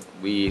mom, but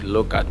we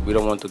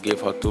don't want to give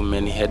her too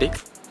many headache.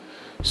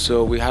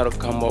 So we had to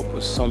come up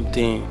with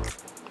something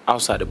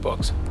outside the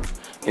box.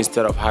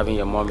 Instead of having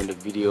your mom in the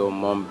video,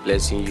 mom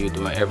blessing you,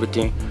 doing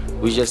everything,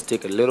 we just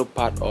take a little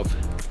part of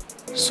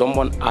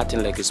someone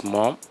acting like his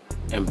mom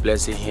and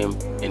blessing him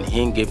and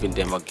him giving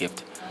them a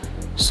gift.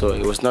 So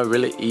it was not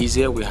really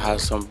easy. We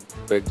had some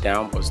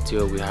breakdown, but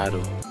still we had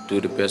to do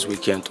the best we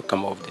can to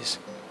come up with this.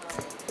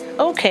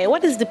 Okay,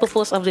 what is the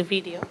purpose of the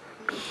video?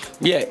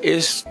 Yeah,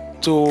 it's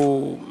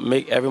to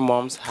make every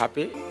mom's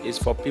happy. It's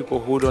for people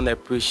who don't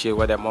appreciate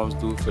what their moms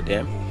do for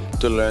them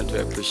to learn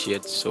to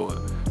appreciate. So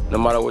no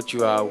matter what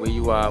you are, where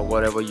you are,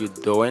 whatever you're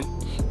doing,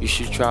 you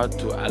should try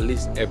to at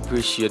least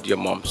appreciate your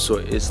mom. So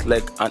it's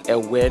like an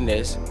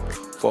awareness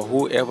for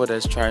whoever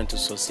that's trying to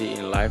succeed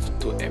in life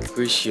to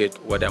appreciate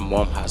what their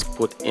mom has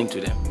put into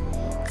them.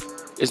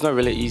 It's not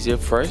really easy at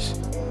first.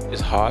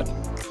 It's hard.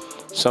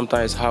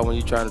 Sometimes it's hard when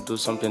you're trying to do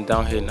something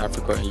down here in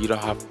Africa and you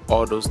don't have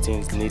all those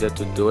things needed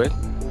to do it.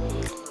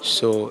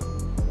 So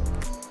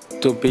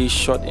to be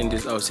short in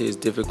this, I would say it's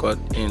difficult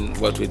in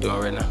what we're doing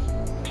right now.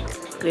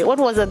 Great. What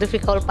was the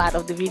difficult part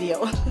of the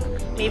video?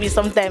 Maybe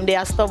sometimes they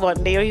are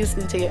stubborn, they are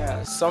listening to you.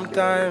 Yeah,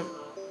 sometimes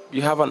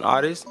you have an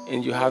artist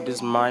and you have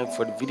this mind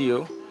for the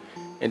video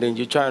and then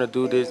you're trying to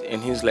do this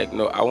and he's like,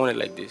 no, I want it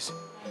like this.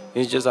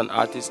 He's just an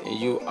artist and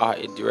you are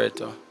a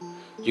director.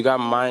 You got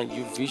mind,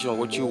 you vision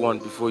what you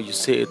want before you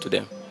say it to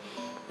them.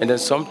 And then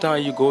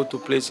sometimes you go to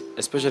place,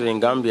 especially in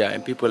Gambia,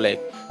 and people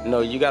like, no,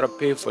 you gotta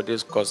pay for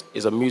this because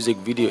it's a music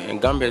video. And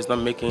Gambia is not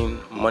making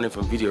money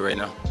from video right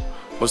now.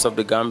 Most of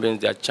the Gambians,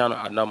 their channel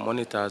are not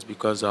monetized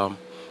because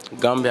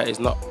Gambia is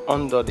not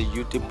under the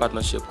YouTube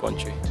partnership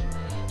country.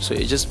 So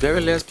it's just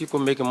very less people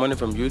making money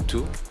from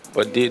YouTube,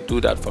 but they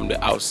do that from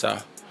the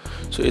outside.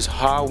 So it's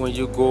hard when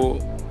you go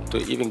to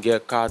even get a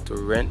car to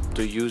rent,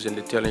 to use, and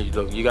they're telling you,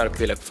 look, you gotta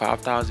pay like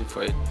 $5,000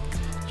 for it.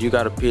 You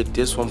gotta pay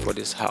this one for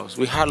this house.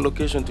 We had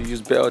location to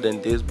use better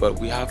than this, but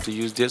we have to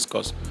use this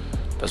because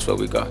that's what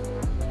we got.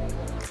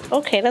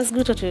 Okay, that's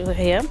good to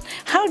hear.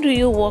 How do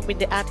you work with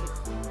the artist?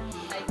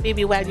 Like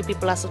maybe while you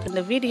people are shooting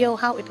the video,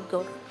 how it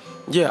goes?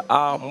 Yeah,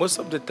 most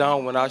of the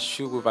time when I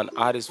shoot with an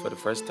artist for the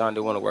first time,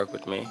 they want to work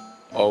with me,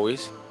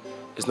 always.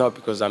 It's not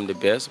because I'm the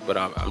best, but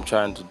I'm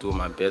trying to do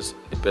my best,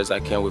 the best I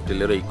can with the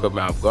little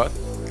equipment I've got.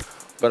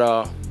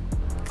 But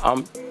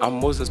I'm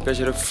most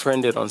especially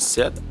friended on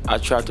set. I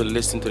try to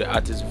listen to the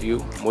artist's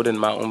view more than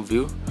my own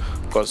view,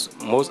 because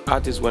most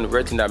artists, when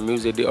writing their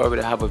music, they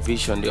already have a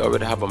vision, they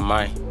already have a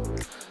mind.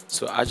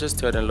 So I just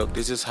tell them, look,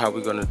 this is how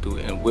we're gonna do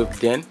it, and with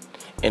them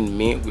and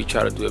me, we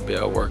try to do a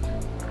better work.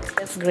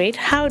 That's great.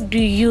 How do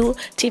you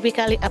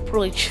typically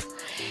approach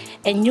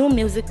a new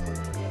music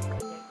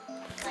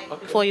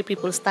before you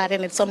people start?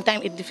 And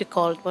sometimes it's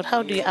difficult, but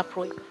how do you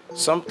approach?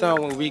 Sometimes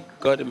when we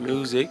got the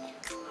music,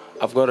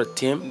 I've got a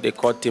team, they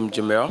call Team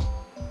Jamel.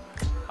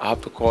 I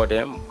have to call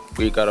them.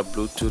 We got a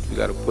Bluetooth, we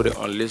got to put it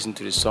on, listen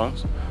to the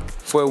songs.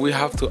 For we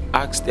have to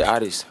ask the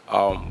artist,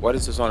 what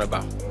is the song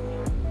about?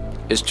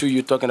 It's true,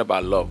 you're talking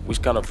about love.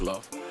 Which kind of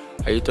love?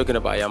 Are you talking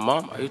about your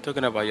mom? Are you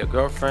talking about your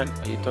girlfriend?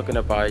 Are you talking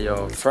about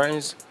your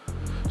friends?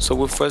 So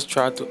we first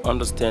try to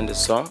understand the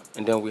song,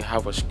 and then we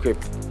have a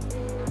script.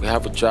 We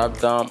have a drop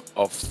down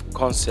of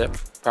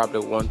concept,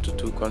 probably 1 to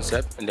 2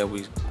 concepts, and then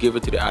we give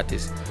it to the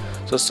artist.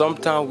 So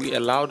sometimes we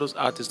allow those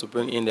artists to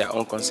bring in their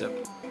own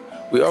concept.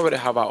 We already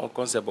have our own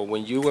concept, but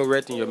when you were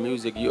writing your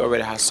music, you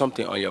already have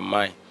something on your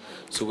mind.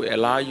 So we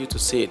allow you to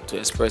say it, to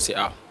express it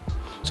out.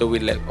 So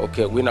we're like,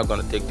 okay, we're not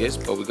gonna take this,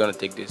 but we're gonna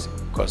take this,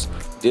 because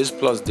this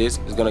plus this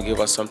is gonna give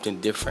us something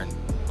different.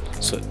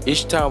 So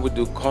each time we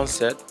do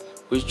concept,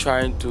 we're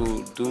trying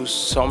to do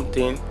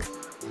something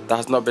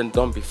that's not been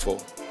done before,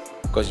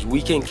 because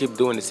we can't keep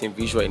doing the same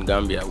visual in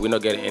Gambia. We're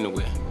not getting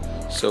anywhere.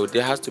 So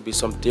there has to be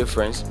some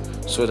difference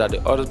so that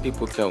the other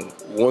people can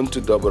want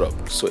to double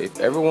up. So if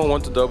everyone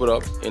wants to double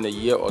up in a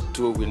year or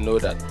two, we know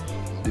that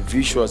the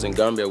visuals in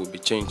Gambia will be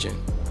changing.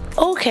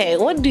 Okay,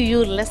 what do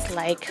you less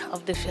like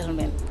of the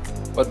filming?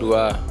 What do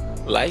I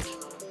like?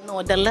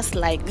 No, the less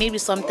like. Maybe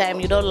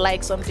sometimes you don't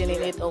like something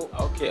in it. Or...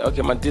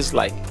 Okay, my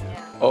dislike.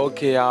 Yeah.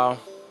 Okay, I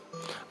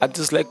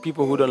dislike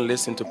people who don't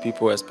listen to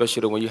people,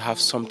 especially when you have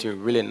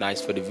something really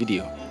nice for the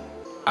video.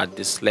 I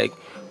dislike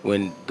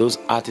when those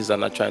artists are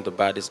not trying to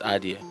buy this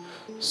idea.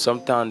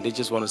 Sometimes they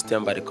just want to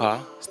stand by the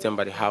car, stand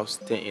by the house,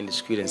 stand in the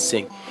street and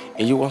sing.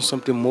 And you want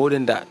something more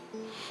than that.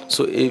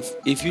 So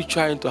if you're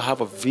trying to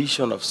have a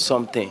vision of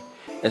something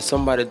and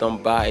somebody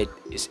don't buy it,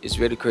 it's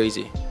really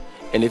crazy.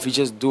 And if you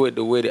just do it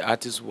the way the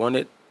artists want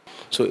it,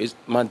 so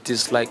my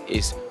dislike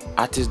is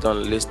artists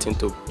don't listen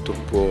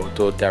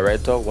to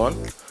director, one.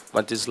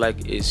 My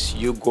dislike is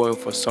you going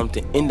for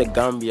something in the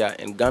Gambia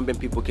and Gambian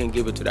people can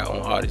give it to their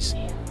own artists.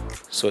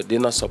 So they're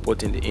not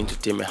supporting the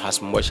entertainment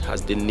as much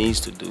as they need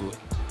to do it.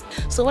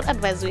 So what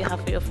advice do you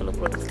have for your fellow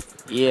producers?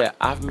 Yeah,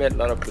 I've met a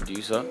lot of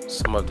producers.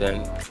 Some of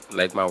them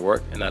like my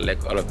work, and I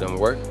like all of them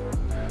work.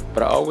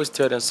 But I always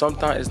tell them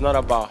sometimes it's not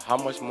about how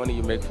much money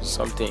you make for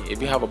something.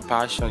 If you have a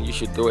passion, you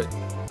should do it.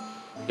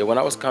 Yeah, when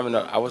I was coming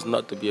up, I was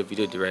not to be a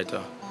video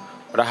director,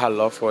 but I had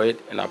love for it,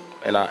 and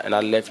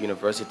I left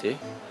university.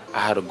 I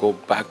had to go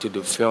back to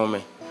do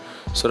filming.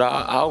 So that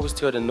I always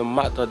tell them, no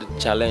matter the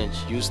challenge,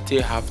 you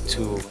still have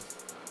to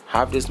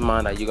have this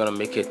mind that you're gonna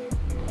make it.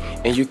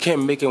 And you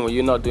can't make it when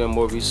you're not doing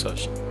more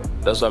research.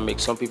 That's why I make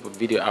some people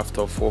video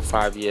after 4 or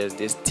 5 years,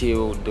 they're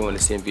still doing the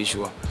same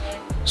visual.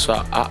 So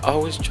I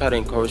always try to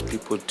encourage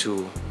people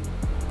to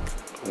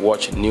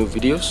watch new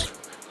videos.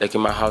 Like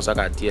in my house, I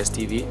got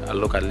DSTV. I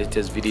look at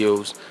latest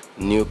videos,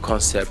 new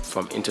concept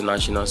from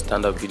international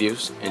standard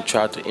videos, and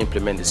try to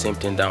implement the same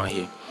thing down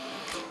here.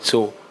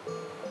 So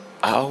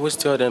I always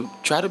tell them,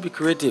 try to be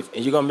creative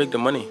and you're gonna make the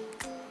money.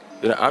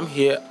 You know, I'm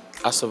here,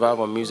 I survive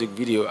on music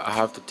video. I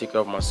have to take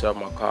care of myself,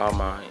 my car,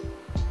 my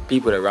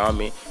people around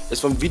me.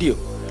 It's from video.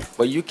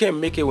 But you can't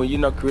make it when you're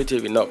not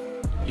creative enough.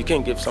 You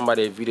can't give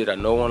somebody a video that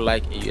no one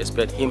likes and you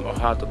expect him or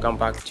her to come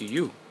back to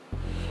you.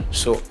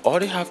 So all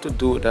they have to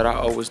do, that I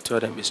always tell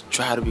them, is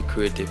try to be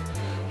creative.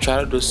 Try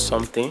to do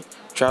something.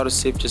 Try to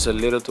save just a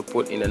little to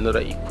put in another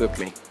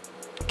equipment.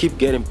 Keep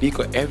getting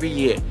bigger every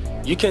year.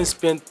 You can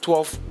spend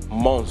 12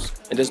 months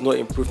and there's no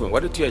improvement.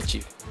 What did you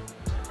achieve?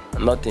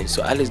 Nothing.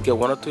 So at least get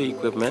 1 or 2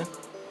 equipment.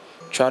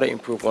 Try to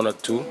improve 1 or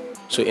 2.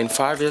 So in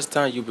 5 years'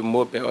 time, you'll be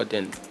more better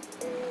than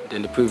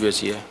the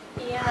previous year.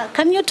 Yeah.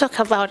 Can you talk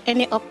about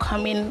any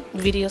upcoming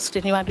videos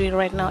that you are doing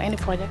right now? Any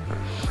project?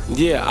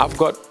 Yeah, I've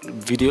got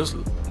videos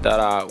that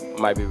I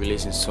might be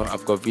releasing soon.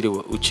 I've got video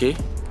with Uche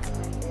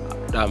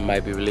that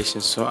might be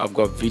releasing soon. I've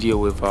got video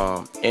with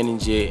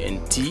NJ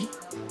and T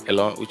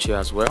along Uche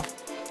as well.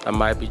 That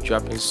might be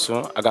dropping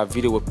soon. I got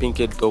video with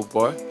Pinky Dope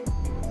Boy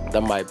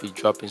that might be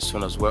dropping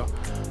soon as well.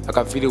 I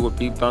got video with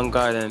Big Banga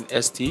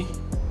and ST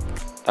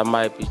that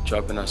might be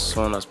dropping as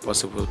soon as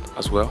possible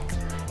as well.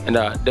 And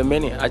there are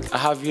many. I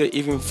have here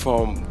even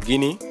from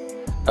Guinea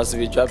that's to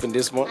be dropping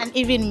this month. And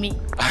even me.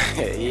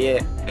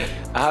 Yeah,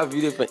 I have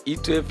video from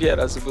Ethiopia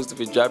that's supposed to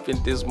be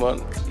dropping this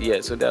month.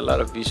 Yeah, so there are a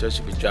lot of videos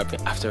should be dropping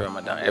after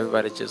Ramadan.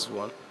 Everybody just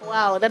want.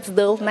 Wow, that's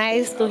dope.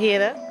 Nice to hear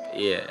that.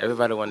 Yeah,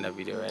 everybody want that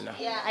video right now.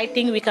 Yeah, I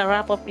think we can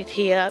wrap up it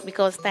here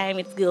because time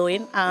is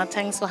going.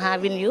 Thanks for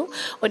having you.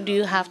 What do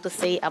you have to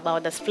say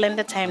about the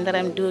splendid time that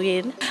I'm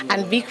doing?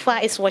 And Big Fa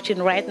is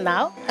watching right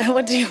now.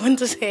 What do you want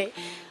to say?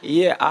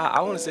 Yeah,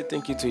 I want to say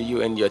thank you to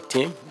you and your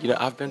team. You know,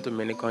 I've been to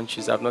many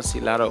countries. I've not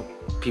seen a lot of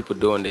people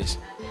doing this.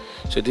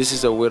 So this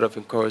is a word of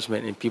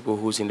encouragement in people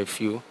who's in the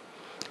field.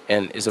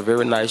 And it's a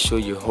very nice show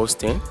you're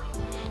hosting.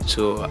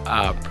 So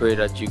I pray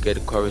that you get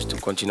the courage to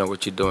continue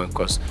what you're doing,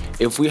 because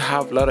if we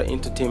have a lot of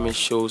entertainment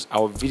shows,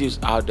 our videos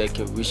out there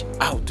can reach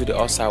out to the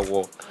outside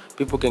world.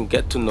 People can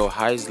get to know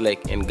how it's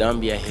like in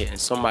Gambia here, and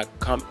some might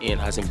come in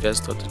as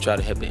investors to try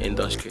to help the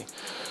industry.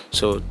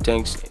 So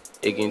thanks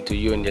again to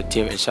you and your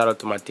team, and shout out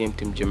to my team,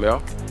 Team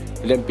Jamel.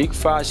 And then Big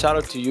Fa, shout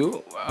out to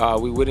you.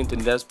 We're waiting to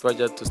the next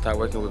project to start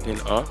working with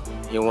him on.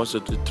 He wants to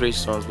do 3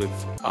 songs with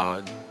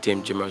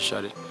Team Jamel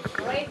Shot It.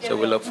 So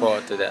we look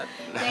forward to that.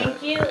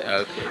 Thank you.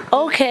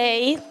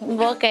 Okay,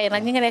 okay.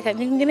 Nag ñu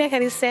ngi nekk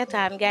di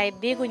seetaan gars yi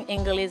dégguñ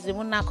English bi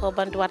mun naa koo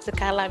bantuwaat si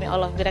kàllaami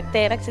olof bi rek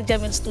tey rek si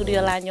Jamil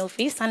studio laa ñëw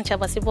fii Sancha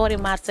ba si boori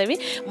marché bi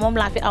moom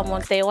laa fi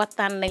amoon tey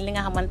waxtaan nañ li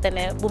nga xamante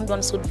ne bu mu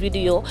doon shoot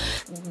vidéo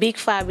Big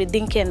Fa bi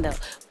Dinkendal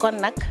kon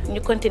nag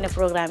ñu continuer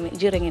programme yi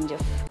jërë ngeen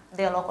jëf.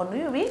 Delloo ko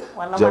nuyu bi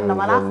wala man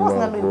dama laa foos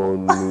nga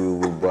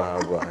nuyu bu baax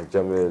a baax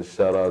Jamil,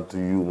 shout out to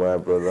you my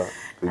brother.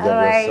 All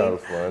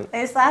right.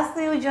 It's us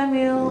to you,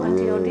 Jamil, and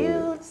to your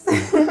dudes.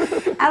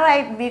 All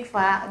right, Big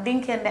Fa,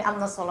 Dinkende am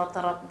na solo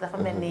torop dafa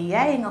mel ni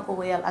yaay nga ko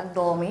wéyal ak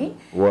doom yi.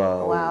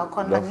 Waaw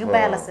kon nag ñu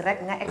bàyyi la si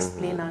rek nga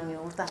explain ak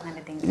ñu lu tax nga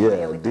ne Dinkende.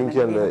 Yeah,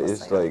 Dinkende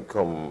is like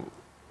comme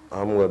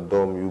xam nga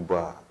doom yu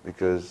baax,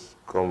 because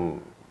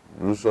comme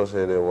lu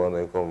sosé de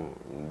wane comme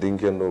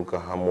Dinkendol ka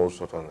xamoo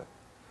sotane.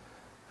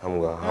 Xam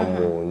nga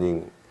xamoo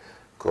ñing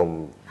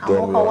comme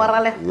doom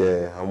la.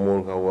 Yeah,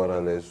 xamoo ka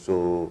warale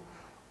so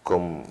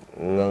comme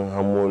nga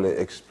xamole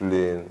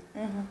explain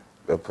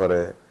ba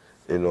pare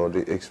you know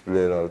di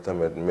explain al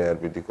tamet mère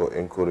bi di ko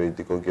encourage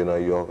di ko gëna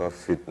yokka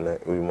fit ne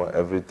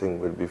everything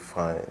will be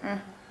fine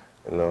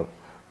you know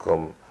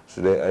comme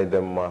su dee ay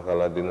dem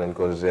Makka dinañ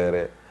ko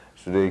gérer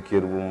su dee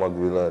kër bu mag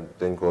bi la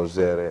dañ ko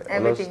gérer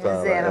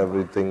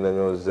everything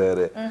dañoo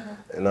gérer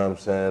and I'm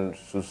saying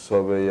su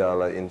soobee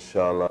Yàlla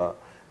inshallah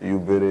yu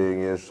bëre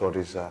ngeen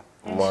sotti sax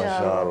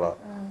mashallah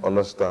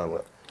understand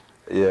nga.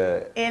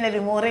 Yeah. Ene bi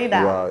moo rëy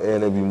daal. Waaw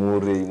ene bi moo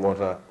rëy moo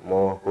tax ma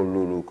wax ko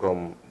loolu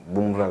comme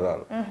bum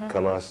ragal.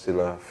 kana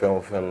sila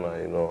fen na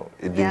you know.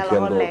 It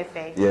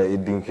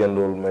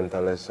Dinkendol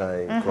mentale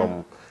say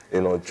comme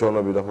you know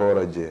coono bi dafa war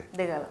a jee.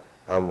 Dëgg la.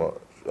 Xam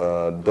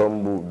nga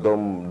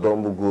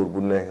doom bu góor bu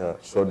nekk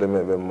soo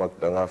demee ba mag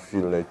da nga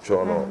feel ne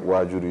coono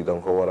waajur yi da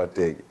nga ko war a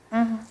teegi.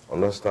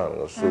 Understand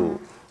nga so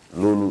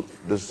loolu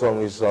the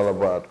song is all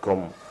about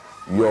comme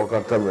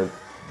yokka tamit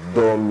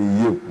doom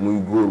yi yëpp muy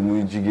góor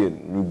muy jigéen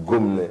ñu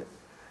gëm ne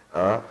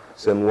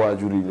seen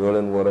waajur yi ñoo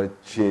leen war a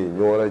change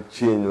ñoo war a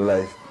change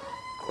life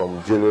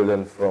comme jëlee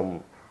leen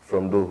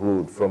from the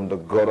hood from the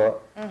gutter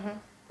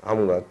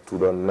xam nga to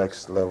the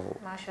next level.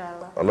 Masha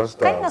Allah.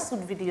 Understand? Kañ nga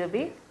shoot vidéo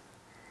bi?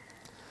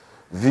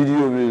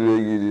 Vidéo bi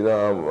léegi dina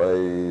am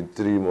ay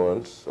 3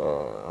 months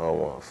xaw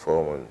ma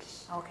 4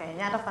 months. Ok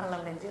ñaata fan la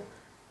leen jël?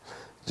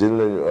 Jël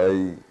nañu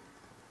ay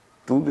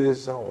 2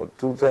 days xaw ma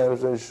 2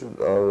 times and shoot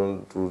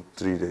around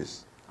 2-3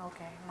 days. Ok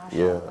Masha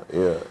Allah.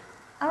 Yeah.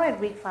 Alright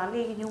Big Faa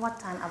léegi ñu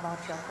waxtaan about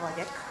your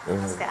project.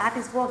 Parce que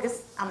artiste boo gis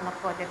am na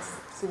project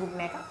si bu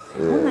nekk.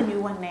 Mun nga ñuy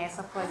wax ne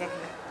sa project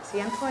la si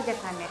yan project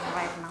la nekk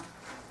right now?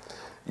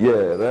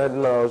 Yeah, right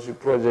now si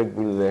project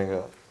bu ñu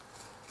nekk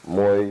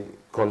mooy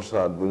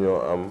concert bu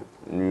ñoo am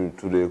ñu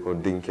tuddee ko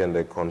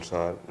Dinkende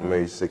concert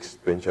May 6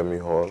 Pencami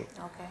Hall.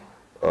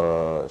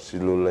 Si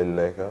loolu lañ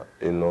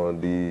nekk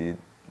di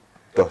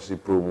dox si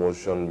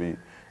promotion bi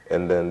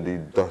and then di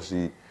dox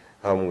si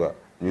xam nga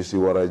ñu si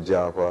war a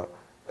jàppa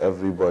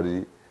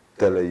everybody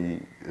télé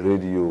yi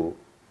radio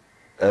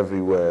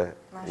everywhere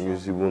ñu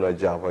si mun a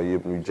jàppa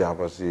yëpp ñu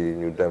jàppa si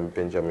ñu dem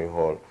Pencami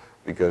Hall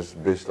because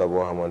bés la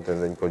boo xamante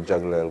ne dañ ko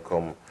jagleel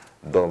comme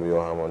doom yoo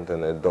xamante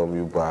ne doom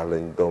yu baax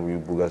lañ doom yu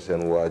bugga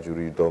seen waajur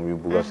yi doom yu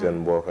bugga seen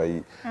mbokka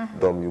yi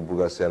doom yu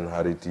bugga seen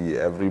xarit yi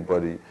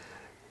everybody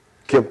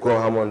képp koo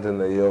xamante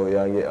ne yow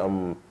yaa ngi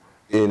am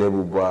éene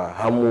bu baax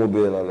xamoo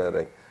benn la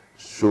rek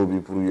show bi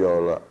pour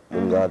yow la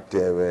mun ngaa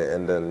teewee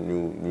and then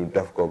ñu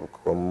def ko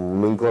comme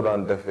nuñ ko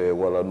daan defee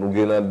wala nu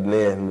gën a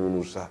neex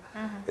noonu sax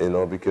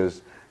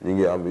because ñu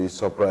ngi am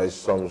surprise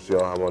songs yoo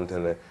xamante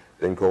ne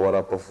dañ ko war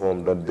a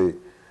perform that day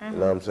you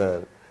know what I'm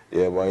saying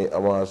maa ngi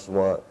ama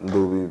suma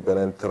ndóo bi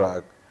beneen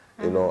track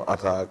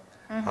attack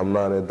xam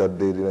naa ne that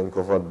day dinañ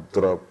ko fa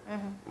drop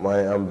maa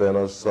ngi am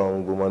benn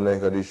song bu ma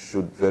nekk di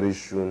shoot very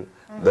soon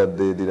that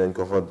day dinañ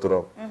ko fa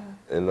drop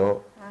and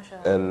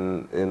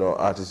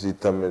artistes yi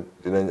tamit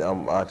dinañ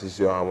am artistes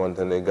yoo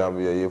xamante ne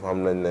Gambia yëpp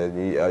xam nañ ne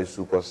ñii ay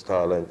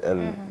superstar lañ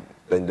and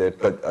dañ day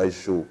toj ay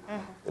show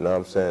you know what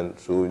I'm saying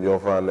so ñoo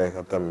fa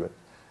nekk tamit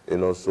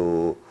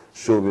so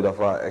show bi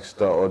dafa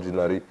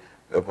extraordinary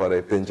ba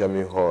pare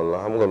Pencami Hall la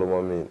xam nga lu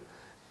ma miin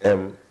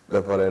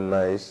ba pare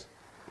nice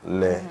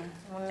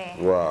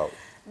waaw.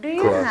 Do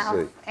you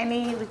have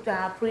any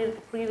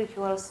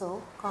pre-ritual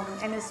show comme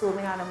any show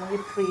bi nga xam ne mu ngi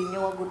pre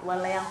ñëwagut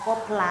wala yaa ngi ko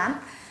plan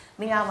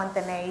bi nga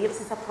xamante ne yëpp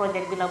si sa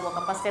projet bi la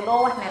bokk parce que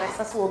doo wax ne rek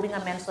sa show bi nga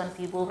mention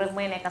fii boobu rek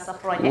mooy nekk sa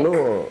projet.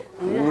 No.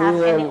 Do you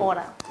have any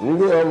order? ñu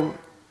ngi am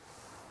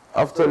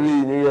after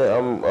lii ñu ngi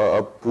am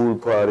a pool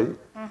party.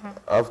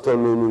 After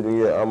loolu ñu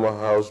ngi am a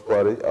house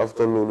party.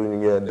 After loolu ñu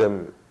ngi dem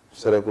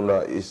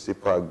Serekunda East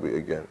Park bi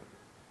again.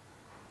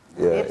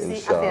 Yeah,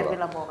 inshallah.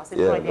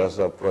 Yeah, that's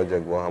a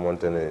project boo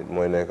xamante ne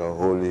mooy nekk a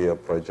whole year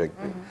project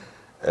bi.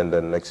 And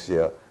then next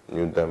year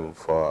ñu dem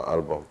for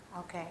album.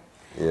 Okay.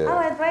 Yeah.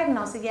 Alright, right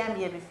now si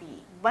Gambia bi fii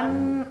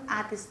ban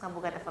artist nga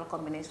bëgg a defal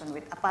combination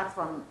with apart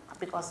from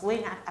because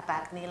wéy nga ak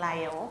attack nii laa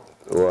yeewoo.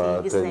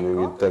 waaw te ñu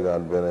ngi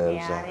tegaat beneen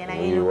sax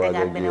ñu ngi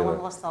tegaat beneen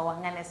wax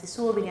nga ne si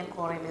show bi ngeen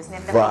ko release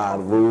ngeen def VAR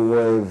boobu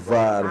mooy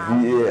VAR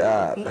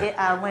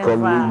VAR mooy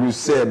comme VAR lu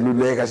seet lu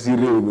nekk si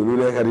réew mi lu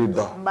nekk di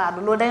dox. mbaa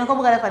loolu da ngeen ko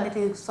bëgg a defal nit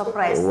yi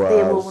surprise.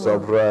 waaw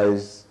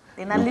surprise.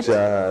 dina lit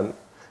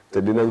te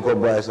dinañ ko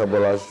bàyyi sa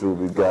balaa show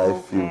bi gars yi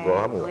fii ko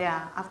xam nga.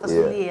 yeah after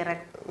su liyee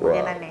rek.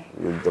 waaw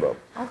ñu drop.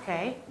 ok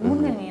mun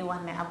nga ñuy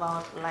wax ne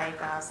about like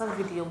sa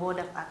vidéo boo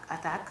def ak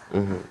attack.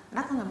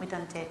 naka nga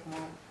mitanteeg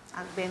moom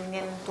ak benn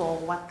ngeen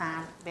toog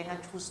waxtaan ba nga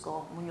choose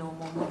ko mu ñëw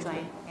moom mu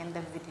join ngeen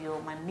def vidéo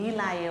man nii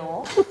laa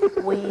yeewoo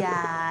wuy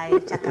yaay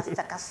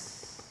cakas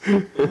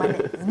ma ne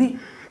ni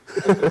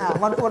waaw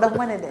man foo daf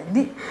ma ne de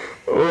ni.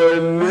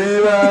 nii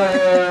laa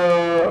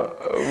yeewoo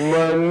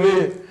man ni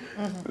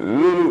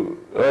loolu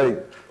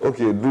like ok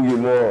dugi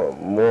moo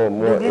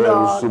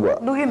suba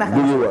dugi naka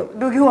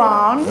dugi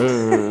wan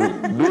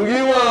dugi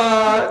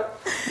waan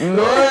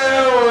noo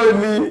eewoo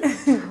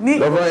ni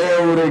dafa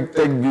eewu rek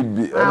teg bit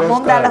bi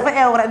moom daal dafa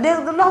eewu rek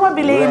dégg loxo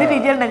bi léegi nit yi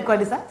jël nañ ko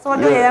di sax soo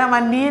jógee dana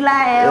man nii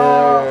laa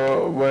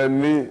eewoo man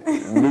ni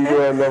dugi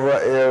wan dafa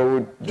eewu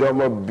jox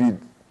ma bit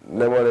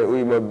ne ma ne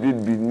uy ma bit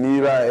bi nii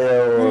laa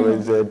eewoo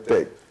lañ see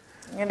teg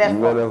ñu def ko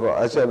ma ne ko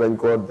acca dañ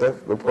koo def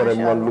ba pare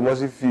man lu ma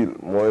si fiil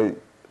mooy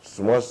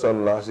suma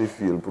son laa si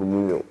fiil pour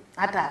mu ñëw.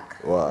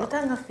 attaque. waaw lu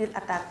tax nga fiil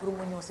attaque pour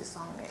mu ñëw si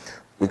song bi.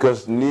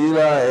 because nii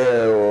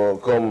laa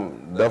comme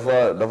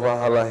dafa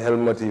xala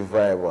helmeti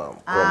vibe am.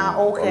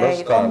 ok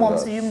comme moom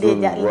su yum dee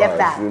def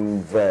daal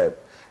suñ vibe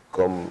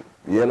comme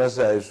yenn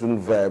saa yi suñ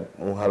vibe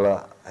mu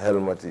xala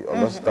helmeti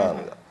understand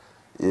nga.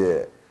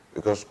 yeah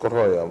because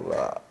kotoyam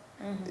la.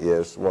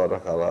 yeah suma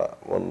raka la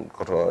man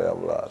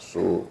kotoyam la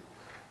so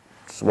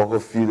suma ko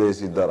fiilee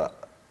si dara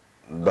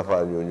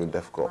dafa ñëw ñu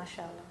def ko.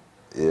 macha allah.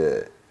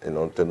 yeah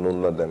te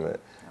noonu la demee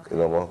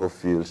ma ko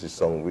feel si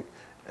song bi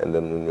and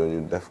then ñu ñëw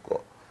ñu def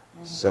ko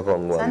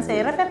second one sanse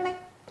yi rafet nañ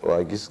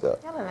waa gis nga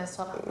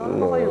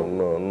non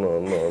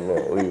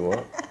uyu ma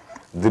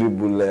drip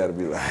bu leer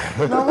bi la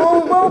non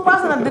boobu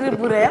pass na drip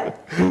bu leer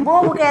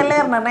boobu kay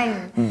leer na nañ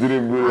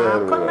drip bu leer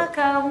bi kon nag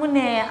mu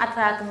ne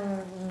attaque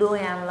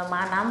dooyam la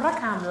maanaam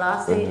rakam la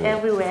si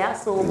everywhere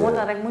so moo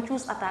tax rek mu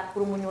choose attaque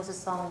pour mu ñëw si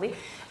song bi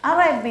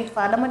alright Big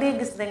Faa dama dee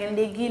gis da ngeen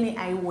dee génne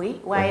ay woy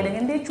waaye da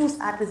ngeen dee choose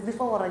artiste bi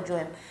fa war a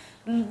join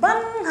ban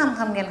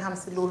xam-xam ngeen xam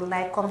si loolu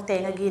like comme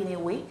tey nga génnee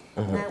woy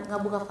nga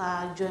bëgg a faa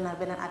joinal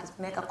beneen artiste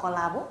bu nekk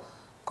collabo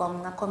comme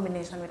nga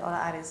combination with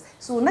other artists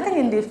so naka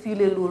ngeen dee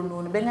fiile loolu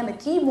noonu ba nga ne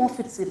kii moo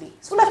fit si lii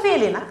su la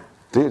feelee nag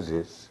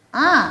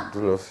du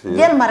la feel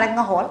jël ma rek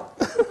nga xool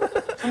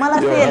su ma la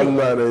feelee yow xam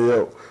naa ne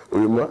yow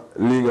uy ma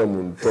lii nga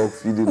mun toog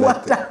fii di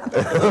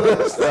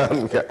waxtaan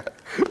nga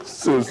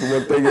so su ma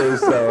tegee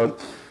sound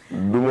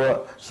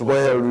su ma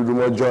xel bi du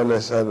ma joone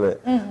sànne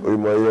uy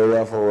ma yow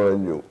yaa fa war a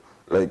ñëw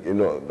like you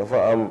know dafa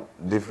am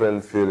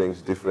different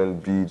feelings different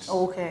beats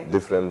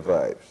different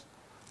vibes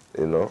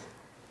you know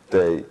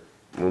tey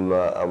mun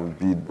naa am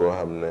beat boo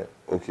xam ne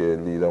ok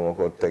lii dama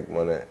ko teg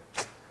ma ne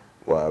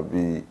waa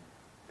bi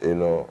you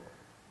know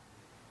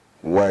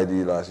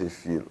YD laa si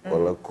feel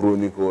wala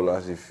chronico laa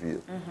si feel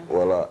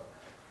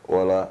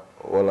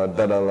wala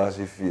dada laa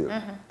si feel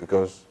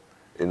because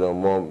you know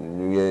moom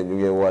ñu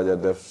ngi waaj a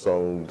def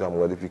song xam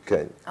nga depuis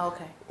kañ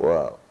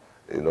waaw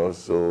you know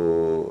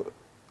so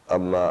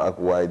am na ak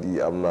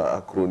YD am na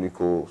ak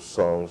chronico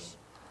songs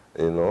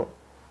you know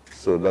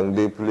so dang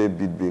dee play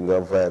beat bi nga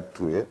vibe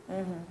to it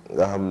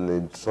nga xam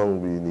ne song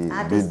bi nii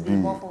beat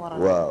bi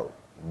waaw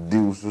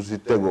diw su si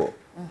tegoo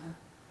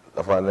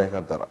dafa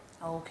nekk dara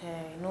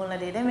noonu la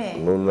dee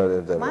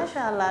demee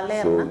macha allah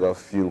leer na so nga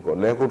feel ko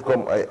nekkut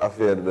comme ay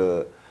affaire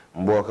de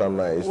mbooka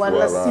nice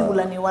wala siw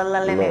la ni wala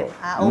leneen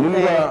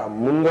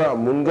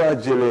mun nga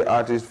jëlee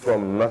artist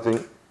from nothing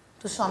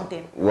to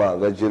something waaw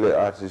nga jëlee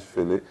artist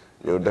fële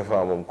ñëw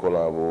defaa moom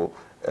collabo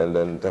and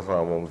then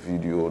defaa moom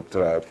video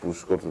try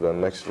push go to the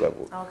next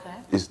level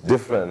it's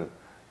different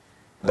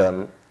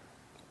than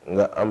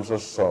nga am sa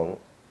song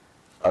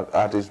ak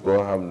artist boo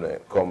xam ne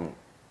comme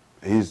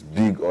he's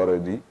big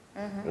already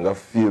nga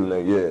feel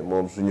ne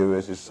moom su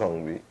ñëwee si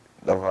song bi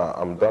dafa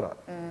am dara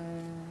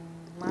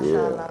macha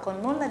allah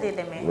kon noonu la dee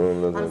demee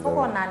man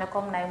foogoon naa ne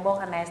comme nay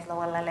mbokk nice la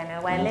wala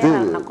leneen waaye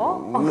leeral na ko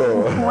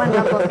wan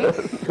na ko bi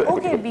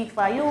ok Big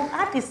Faa yow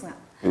artiste nga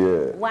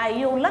waaye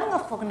yow lan nga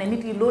foog ne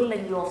nit yi loolu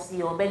lañ loof si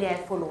yow ba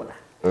ngay follow la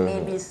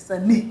maybe sa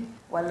ni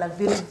wala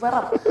very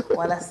varab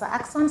wala sa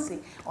accent si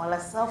wala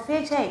sa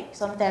feccay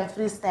sometimes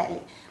freestyle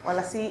yi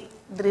wala si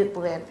drip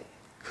red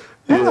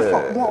bi lan nga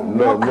foog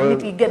moo tax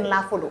nit yi gën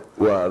laa follow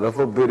waaw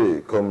dafa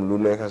bëri comme lu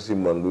nekk si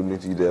man lu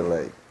nit yi dee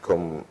like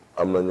comme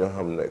am na ñoo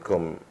xam ne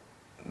comme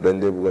dañ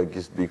dee bëgg a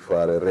gis Big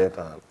Faa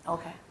reetaan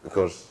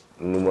because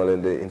nu ma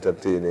leen dee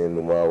entertainer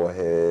nu ma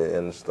waxee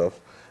and stuff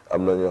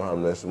am na ñoo xam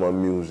ne suma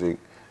music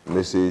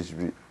message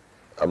bi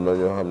am na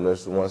ñoo xam ne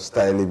suma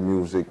style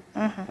music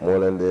moo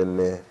leen dee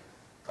ne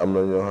am na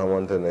ñoo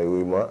xamante ne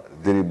wuy ma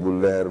diri bu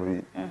leer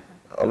bi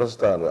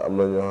understand am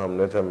na ñoo xam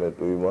ne tamit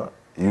wuy ma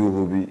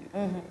yuuxu bi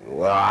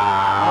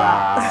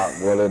waaw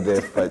moo leen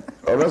dee faj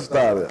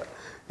understand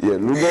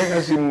lu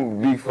nekk si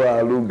Big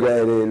Faa lu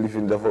gaay ne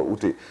lifin dafa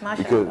ute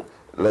because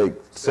like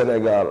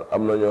Sénégal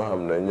am na ñoo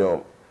xam ne ñoom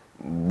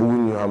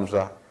bëgguñu xam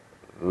sax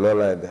la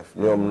lay def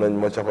ñoom nañ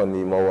ma capan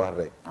yi ma wax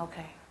rek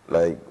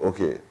like ok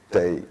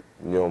tey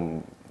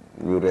ñoom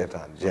ñu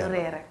reetaan jeex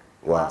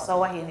waaw sa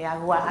waxin yaa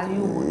waa ak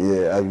yuubu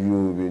ak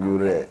yuubu bi ñu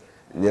ree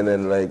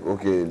ñeneen like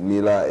ok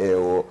nii laa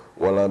eewoo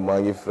wala maa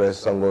ngi fresh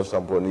sango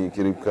sampo nii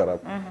kirib karab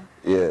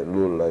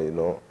loolu la you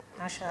know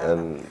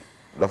and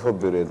dafa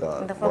bëri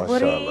daal dafa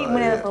bëri mu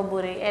ne dafa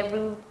bëri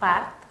every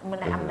part mu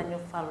ne am nañu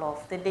fa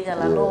loof te dëgg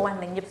la loo wax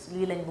ne ñëpp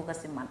lii lañ bëgg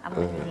si man am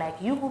nañu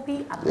like yuubu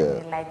bi am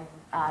nañu like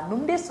nu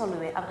mu dee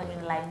soluwee am nañu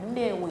like nu mu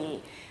dee wéyee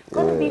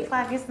kon Big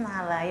Faa gis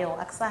naa la yow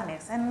ak Sané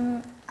seen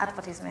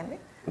advertisement bi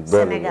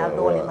Sénégal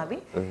doole ma bi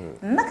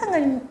naka nga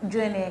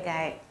joinee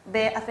gaay ba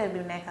affaire bi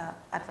nekk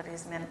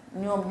advertisement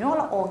ñoom ñoo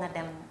la oo nga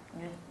dem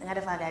nga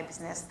defaa gaay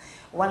business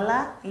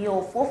wala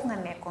yow foofu nga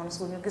nekkoon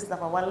su ñu gis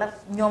dafa wala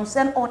ñoom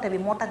seen oote bi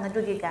moo tax nga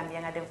jógee Gambia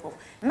nga dem foofu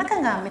naka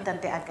nga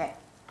mitante ak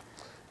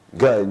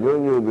gaay ñoo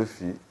ñëw ba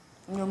fii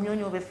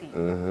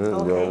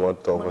ñoo ma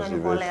toppa si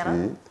ba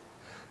fii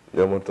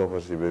ñoo ma toppa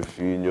si ba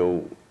fii ñëw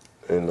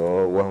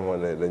wax ma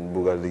ne dañ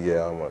bugg a liggéey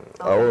ak man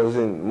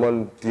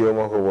man téye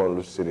ma ko woon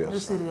lu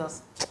serious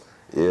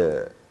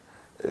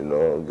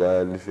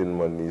gaay lifin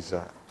ma nii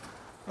sax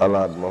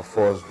alaat ma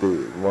first day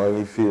maa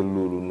ngi feel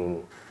loolu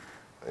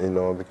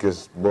noonu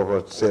because boo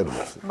ko seetlu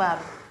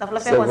daf la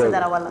fekkoon si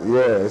dara wala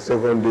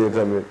second day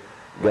tamit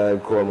gaay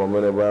call ma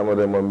ne bàyyi ma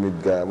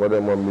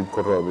dem ma mit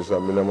koto bi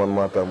sax mi ne man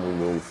maa tax mu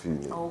ñëw fii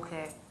nii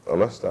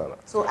understand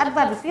so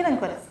advert bi fii lañ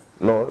ko def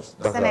non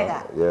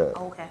Sénégal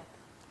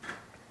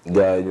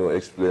gaay ñoo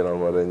explain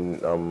ma dañ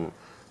am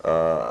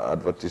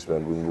advertisement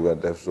buñ bugg a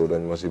def so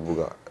dañ ma si bugg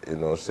a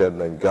seet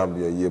nañ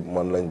Gambia yëpp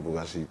man lañ bugg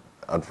a si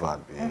advert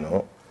bi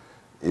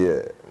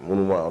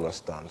mënuma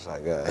understand sa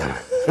gaay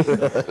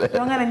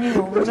yow nga ne ñi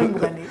ñëw lu lañ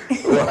bugg a nii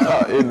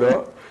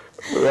waaw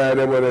waaye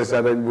dama ne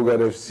sax dañ bugg a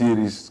def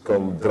series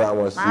comme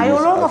drama series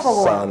ak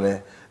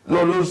Sané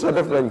non loolu sax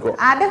def nañ ko.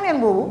 ah def ngeen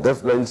boobu.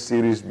 def nañ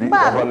series bi.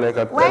 dafa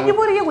nekk waaye ñu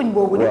bëri yëguñ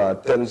boobu de. waaw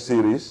 10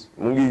 series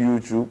mu ngi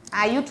YouTube.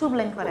 ah YouTube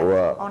lañ ko def.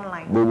 waaw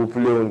online boobu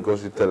play wuñ ko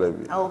si télé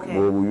bi. ok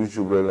boobu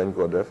YouTube rek lañ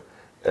ko def.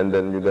 and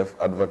then ñu def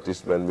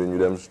advertisement bi ñu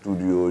dem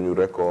studio ñu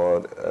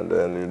record and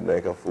then ñu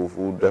nekk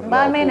foofu def.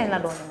 mbaa may nañ la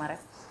dooli ma rek.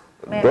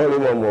 dooli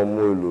ma moom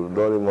mooy loolu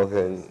dooli ma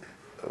kañ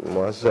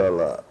macha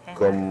allah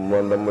comme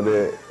man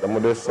dama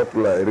dee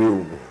supply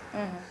réew mi.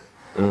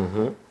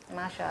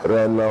 macha allah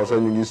right now sax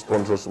ñu ngi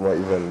sponsor suma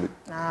event bi.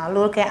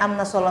 loolu kay am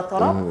na solo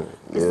torop.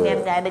 gis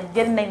ngeen gars yi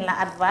jël nañ la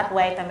advert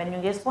waaye tamit ñu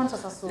ngi sponsor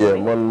sa suuf.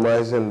 man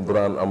maay seen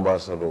brand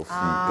ambassador.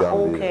 fii Gambia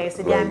ok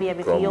si Gambia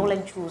bi fii yow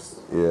lañ choose.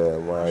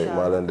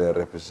 maa leen dee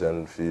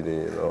represent fii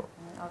nii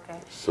ok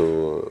so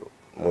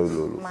mooy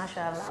loolu.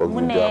 macha allah foog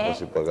ñu jàpp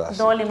si bagage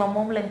dooli ma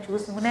moom lañ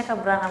choose mu nekk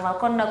brand ambassador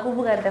kon nag ku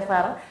bëgg a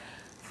defar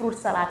fruit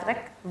salade rek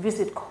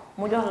visite ko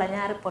mu jox la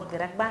ñaari pot bi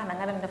rek baax na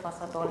nga dem defar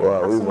sa dooli.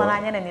 waaw ak su ma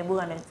laa ñeneen ñi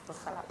bëgg nañ fruit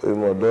salade. oui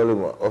ma dooli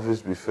ma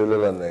office bi fële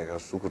la nekk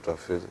Sukuta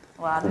fële.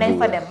 waaw nañ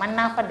fa dem man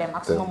naa fa dem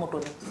ak suma moto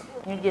bi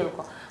ñu jël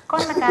ko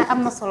kon nag am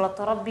na solo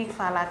torop bii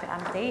faa fi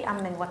am tey am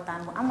nañ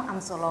waxtaan bu am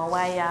solo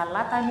waaye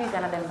laata ñuy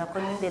gën a dem nag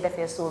kon ñu dee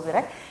defee soo bi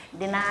rek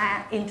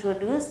dinaa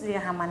introduce li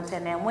nga xamante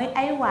ne mooy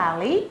ay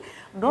waal yi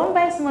doon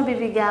bàyyi suma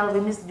baby girl bi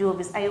Miss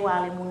Jobis ay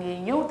waal yi mu ngi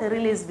ñëw te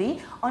release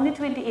bi on the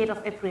 28th of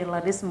April la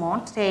this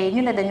month te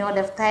ñu ne dañoo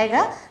def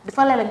Tiger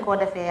dafa la lañ koo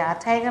defee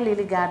Tiger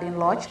Lily Garden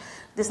Lodge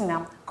gis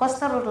nga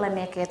Costa Road la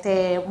nekkee te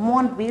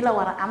month bi la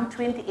war a am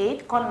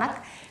 28 kon nag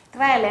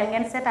try leen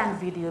ngeen seetaan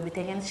vidéo bi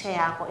te ngeen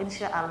share ko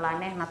insha allah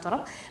neex na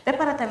torop ba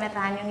pare tamit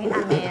ñu ngi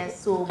amee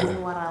soo bu ñu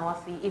war a wax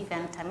fii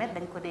event tamit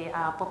dañ ko dee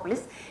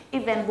populist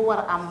event bu war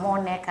a am moo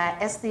nekk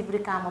ST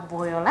Brikama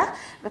Boyo la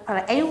ba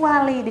pare ay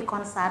waale yi di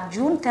concert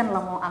June 10 la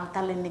moo am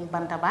Talinding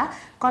Bantaba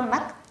kon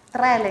nag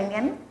try leen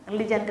ngeen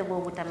lijjante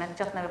boobu tamit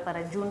jot na ba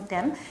pare June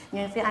 10 ñu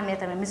ngi fi amee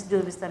tamit Miss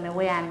Jobis tamit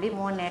woyaan bi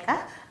moo nekk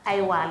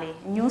ay waale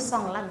new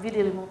song la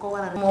vidéo bi mu ngi ko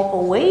war a moo ko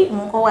wéy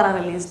mu ngi ko war a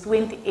release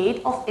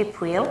 28 of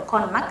April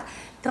kon nag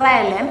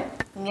try leen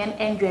ngeen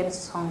enjoy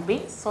song bi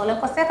soo leen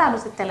ko seetaanu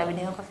si télé bi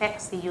di nga ko fekk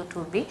si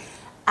YouTube bi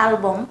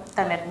album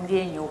tamit mu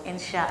ngi ñëw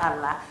insha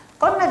allah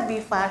kon nag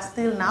bii fa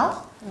still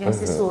now ñu ngi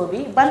si show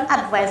bi ban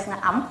advice nga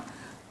am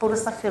pour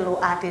sa fellow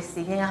artistes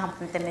yi ñi nga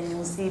xamante ne ñu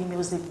ngi si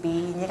music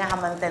bi ñi nga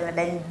xamante ne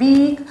dañ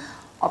big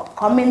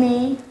upcoming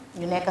yi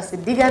ñu nekk si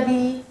digga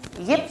bi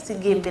yépp si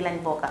game bi lañ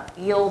bokka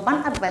yow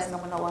ban advice nga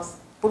mën a wax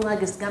pour nga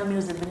gis nga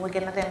music bi mu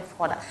gën a dem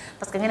fooda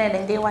parce que ñeneen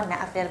dañ dee wax ne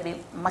affaire bi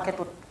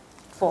maketut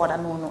fooda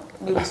noonu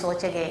mbir bi soo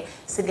cegee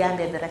si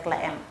Gambie bi rek la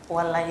am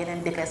wala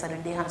yeneen dëkk sax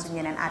duñ di xam si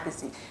ñeneen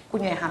artistes yi ku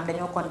ñooy xam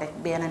dañoo contact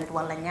benn nit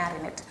wala ñaari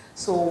nit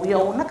so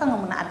yow naka nga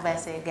mën a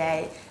advice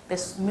gars yi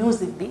bés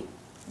music bi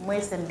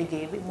mooy seen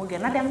liggéey bi mu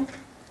gën a dem.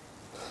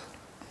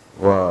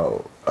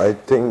 waaw I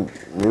think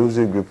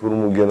music bi pour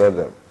mu gën a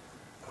dem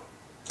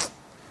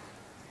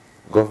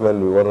government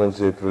bi war nañ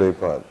see play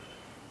part.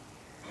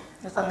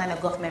 lu tax nga ne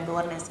government bi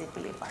war nañ see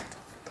play part.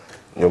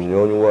 ñoom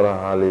ñoo ñu war a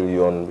xaalil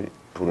yoon bi.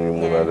 pour ñu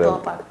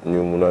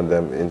mun a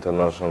dem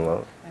international.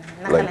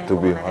 like to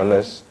be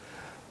honest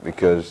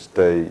because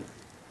tey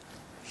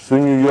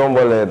suñu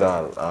yombalee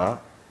daal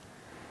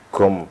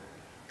comme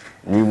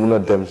ñuy mun a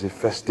dem si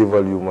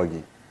festival yu mag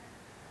yi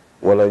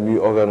wala ñuy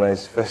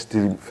organise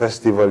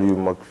festival yu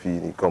mag fii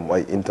nii comme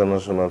ay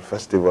international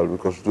festival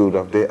because loolu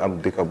daf day am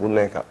dëkk bu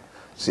nekk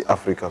si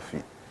Africa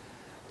fii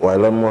waaye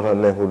lan moo tax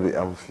nekkul di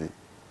am fii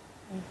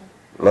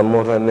lan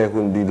moo tax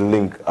nekkul di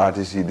link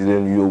artistes yi di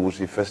leen yóbbu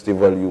si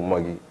festival yu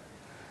mag yi.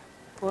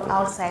 pour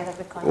outside of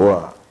the country.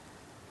 waaw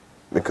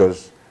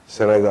because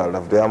Sénégal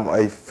daf day am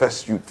ay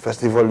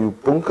festival yu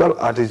ponkal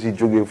artistes yi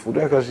jógee fu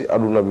nekk si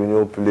aduna bi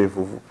ñoo play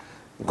foofu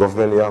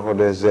government yaa ko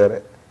dee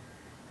gérer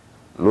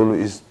loolu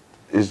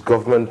is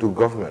government to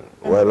government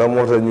waaye la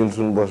moo tax ñun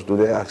suñu bos du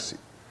dee agsi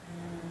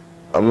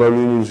am na lu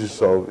ñun si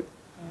soow bi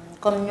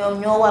comme ñoom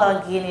ñoo war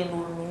a génne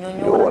loolu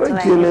ñoo war a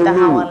génne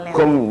loolu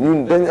comme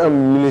ñun dañ am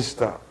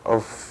minister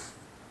of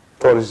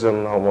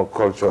tourism xaw ma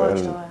culture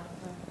and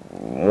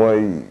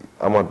mooy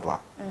Amat Bah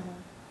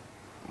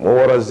moo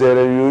war a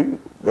gérer yooyu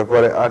ba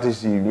pare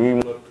artistes yi ñuy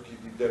mun a tukki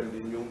di dem di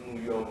ñëw mu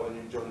yomba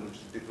ñu jox ñu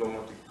ci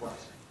diplomatique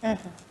pass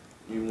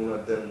ñuy mun a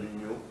dem di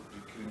ñëw di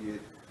créer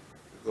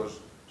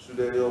because su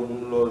dee yow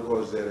mun loolu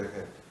koo gérer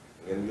xeet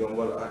ngeen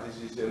yombal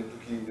artistes yi seen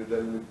tukki ñu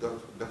dem ñu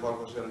defal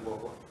ko seen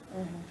boppa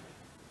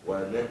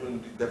waaye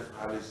nekkuñ di def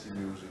xaalis si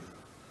music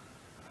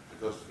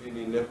because fii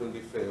nii nekkuñ di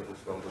fayeku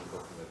from the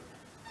government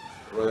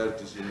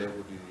royalties yi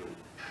nekkul di ñëw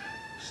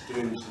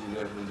streams yi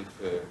nekkul di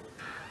fayeku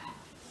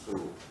so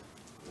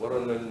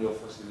waroon nañ ñoo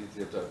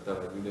facilité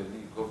dara ñu ne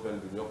lii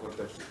government bi ñoo ko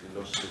def si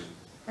industrie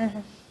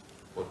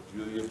but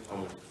yooyu yëpp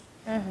amul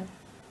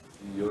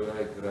yow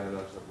yaay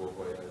grindal sa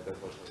boppa yaay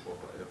defal sa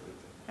boppa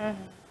everything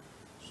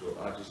so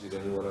artistes yi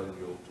dañu war a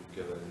ñëw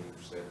together ñu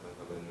seet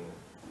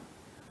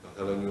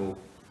naka la ñëw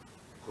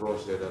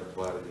crossé that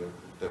barrier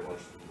pour demal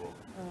suñu bopp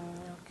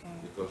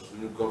because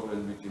suñu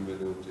government bi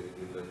dimbalewute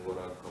ñun dañu war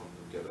a come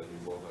together ñu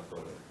bokk a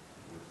doole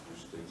ñu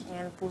push things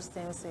ngeen push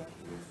things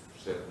ñu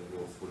seet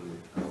ñoo fulli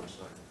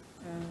outside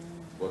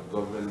but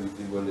government bi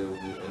dimbale wu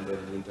ñu and then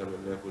ñun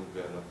tamit nekkuñ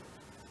benn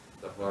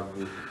dafa am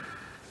ni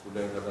ku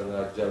nekk da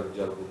ngaa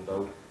jal bu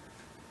ndaw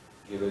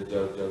kii la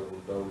jal bu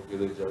ndaw kii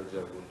la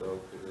jal bu ndaw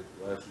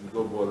waaye suñ ko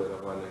boole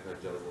dafa nekk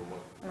jal bu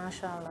mag.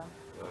 Masha Allah.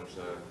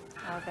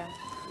 ok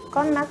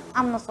kon nag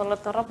am na solo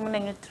torop mu ne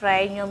ñu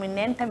try ñoom it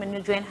neen tamit ñu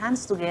join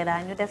hands together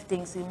ñu def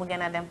things yi mu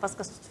gën a dem parce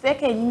que su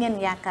fekkee ñi ngeen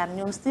yaakaar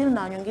ñoom still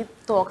now ñu ngi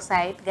toog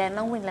side gars yi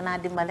nanguñ la naa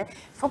dimbale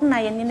foog naa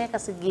yéen ñi nekk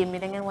si game yi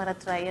da ngeen war a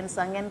try yéen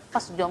sax ngeen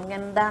fas jom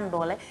ngeen daan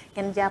doole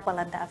ngeen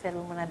jàppalante affaire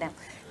bi mën a dem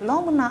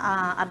loo mën a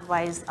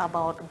advice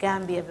about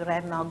Gambia bi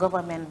right now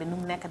government bi nu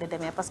mu nekk di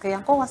demee parce que yaa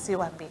ngi ko wax si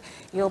wax bi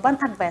yow ban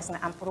advice nga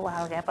am pour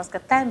waxal gars parce que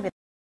time bi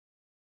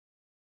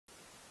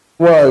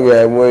waaw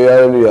gars mooy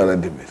yàlla nu yàlla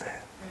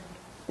dimbale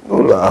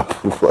loolu la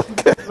am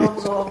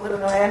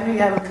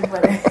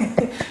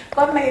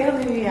kon nag yal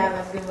nañu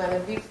yàlla dimbale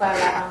bii fa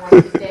la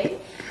amoon tey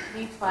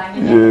bii fa ñu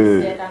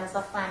nekk seetaan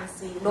sa fan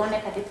si loo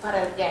nekk di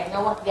paral gaay nga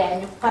wax gaay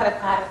ñu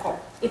préparé ko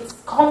it's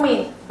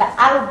coming the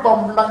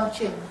album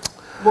launching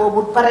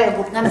boobu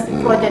pareegut nga ne si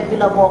projet bi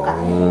la bokka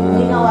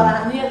li nga war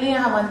a li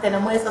nga xamante ne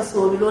mooy sa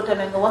soo bi loo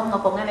tamit nga wax nga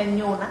ko nga ne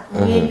ñëw na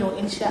ngee ñëw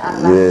insha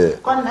allah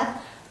kon nag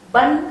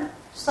ban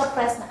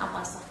surprise na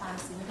amal sa fan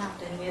si ñi nga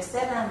xamante ne ngee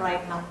seetaan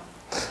right now.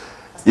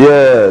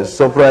 Yeah,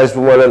 surprise for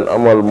Malen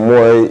Amal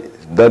Moy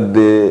that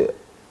day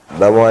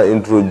Dama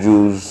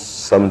introduce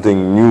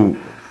something new,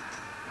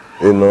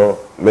 you know,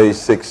 May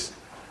 6th.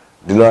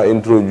 Did not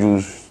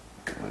introduce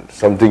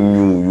something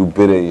new, you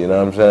better, you know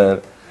what I'm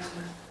saying?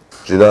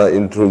 Did not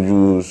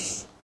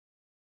introduce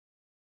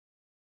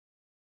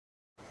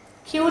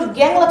Cute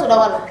gang la to the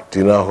wala.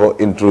 Did not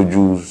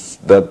introduce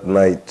that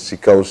night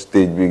Sikau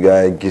stage we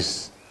guy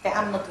gis.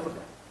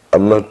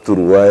 I'm not tour.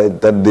 Why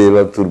that day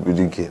la tour bi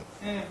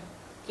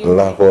di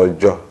la ko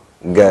jox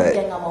gaay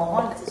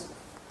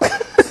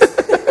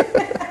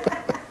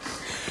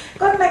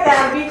kon nag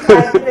bi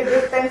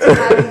thanks for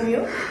having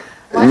you.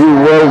 You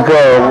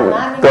welcome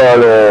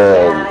tale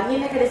ñi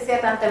nekk di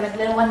seetaan tamit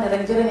leen wax ne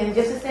rek jërë ngeen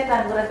jëf si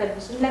seetaan bu rafet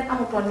bi suñu leen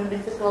amutoon ñun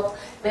duñ fi toog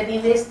ba di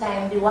waste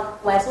time di wax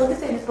waaye soo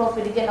gisee ni toog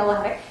fi di gën a wax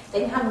rek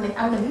dañ xam ne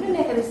am na ñu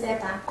nekk di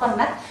seetaan kon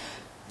nag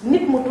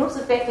nit mu dul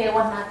su fekkee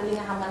wax naa ko li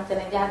nga xamante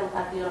ne jaadu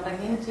ak yoon rek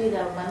ngeen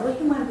jégal man no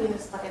human being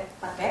is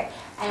perfect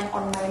I am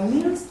on my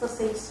knees to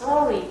say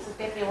sorry su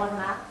fekkee wax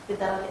naa di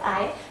dara li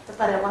aay te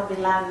pare wax bi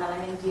laal na la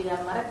ngeen jégal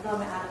ma rek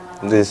doomi aadama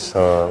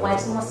la waaye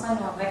su ma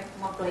sañoon rek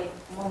ma doy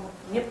moom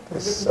ñëpp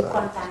ñu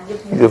kontaan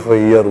ñëpp ñu dafa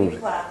yaru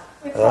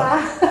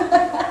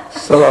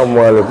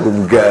salaamaaleykum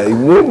gars yi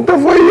moom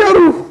dafa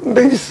yaru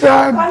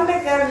ndeysaan kon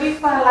nag bi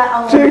fa la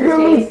amoon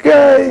jégalu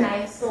gars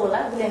yi so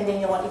la bu leen di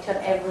ñëwal each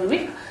and every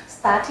week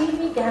Star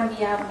TV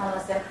Gambia man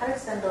la seen xarit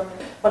seen doomi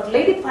but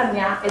Lady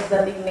Panya is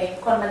the nickname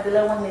kon nag di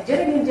la wax ne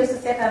jërë ngeen jëf si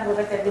seetaan bu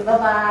rafet bi bye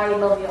bye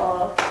love you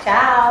all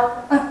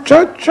ciao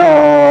ciao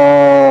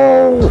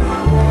ciao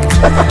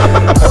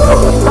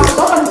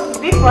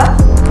big one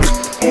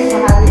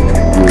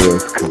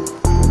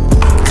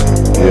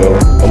yow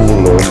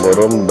amuloo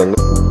morom danga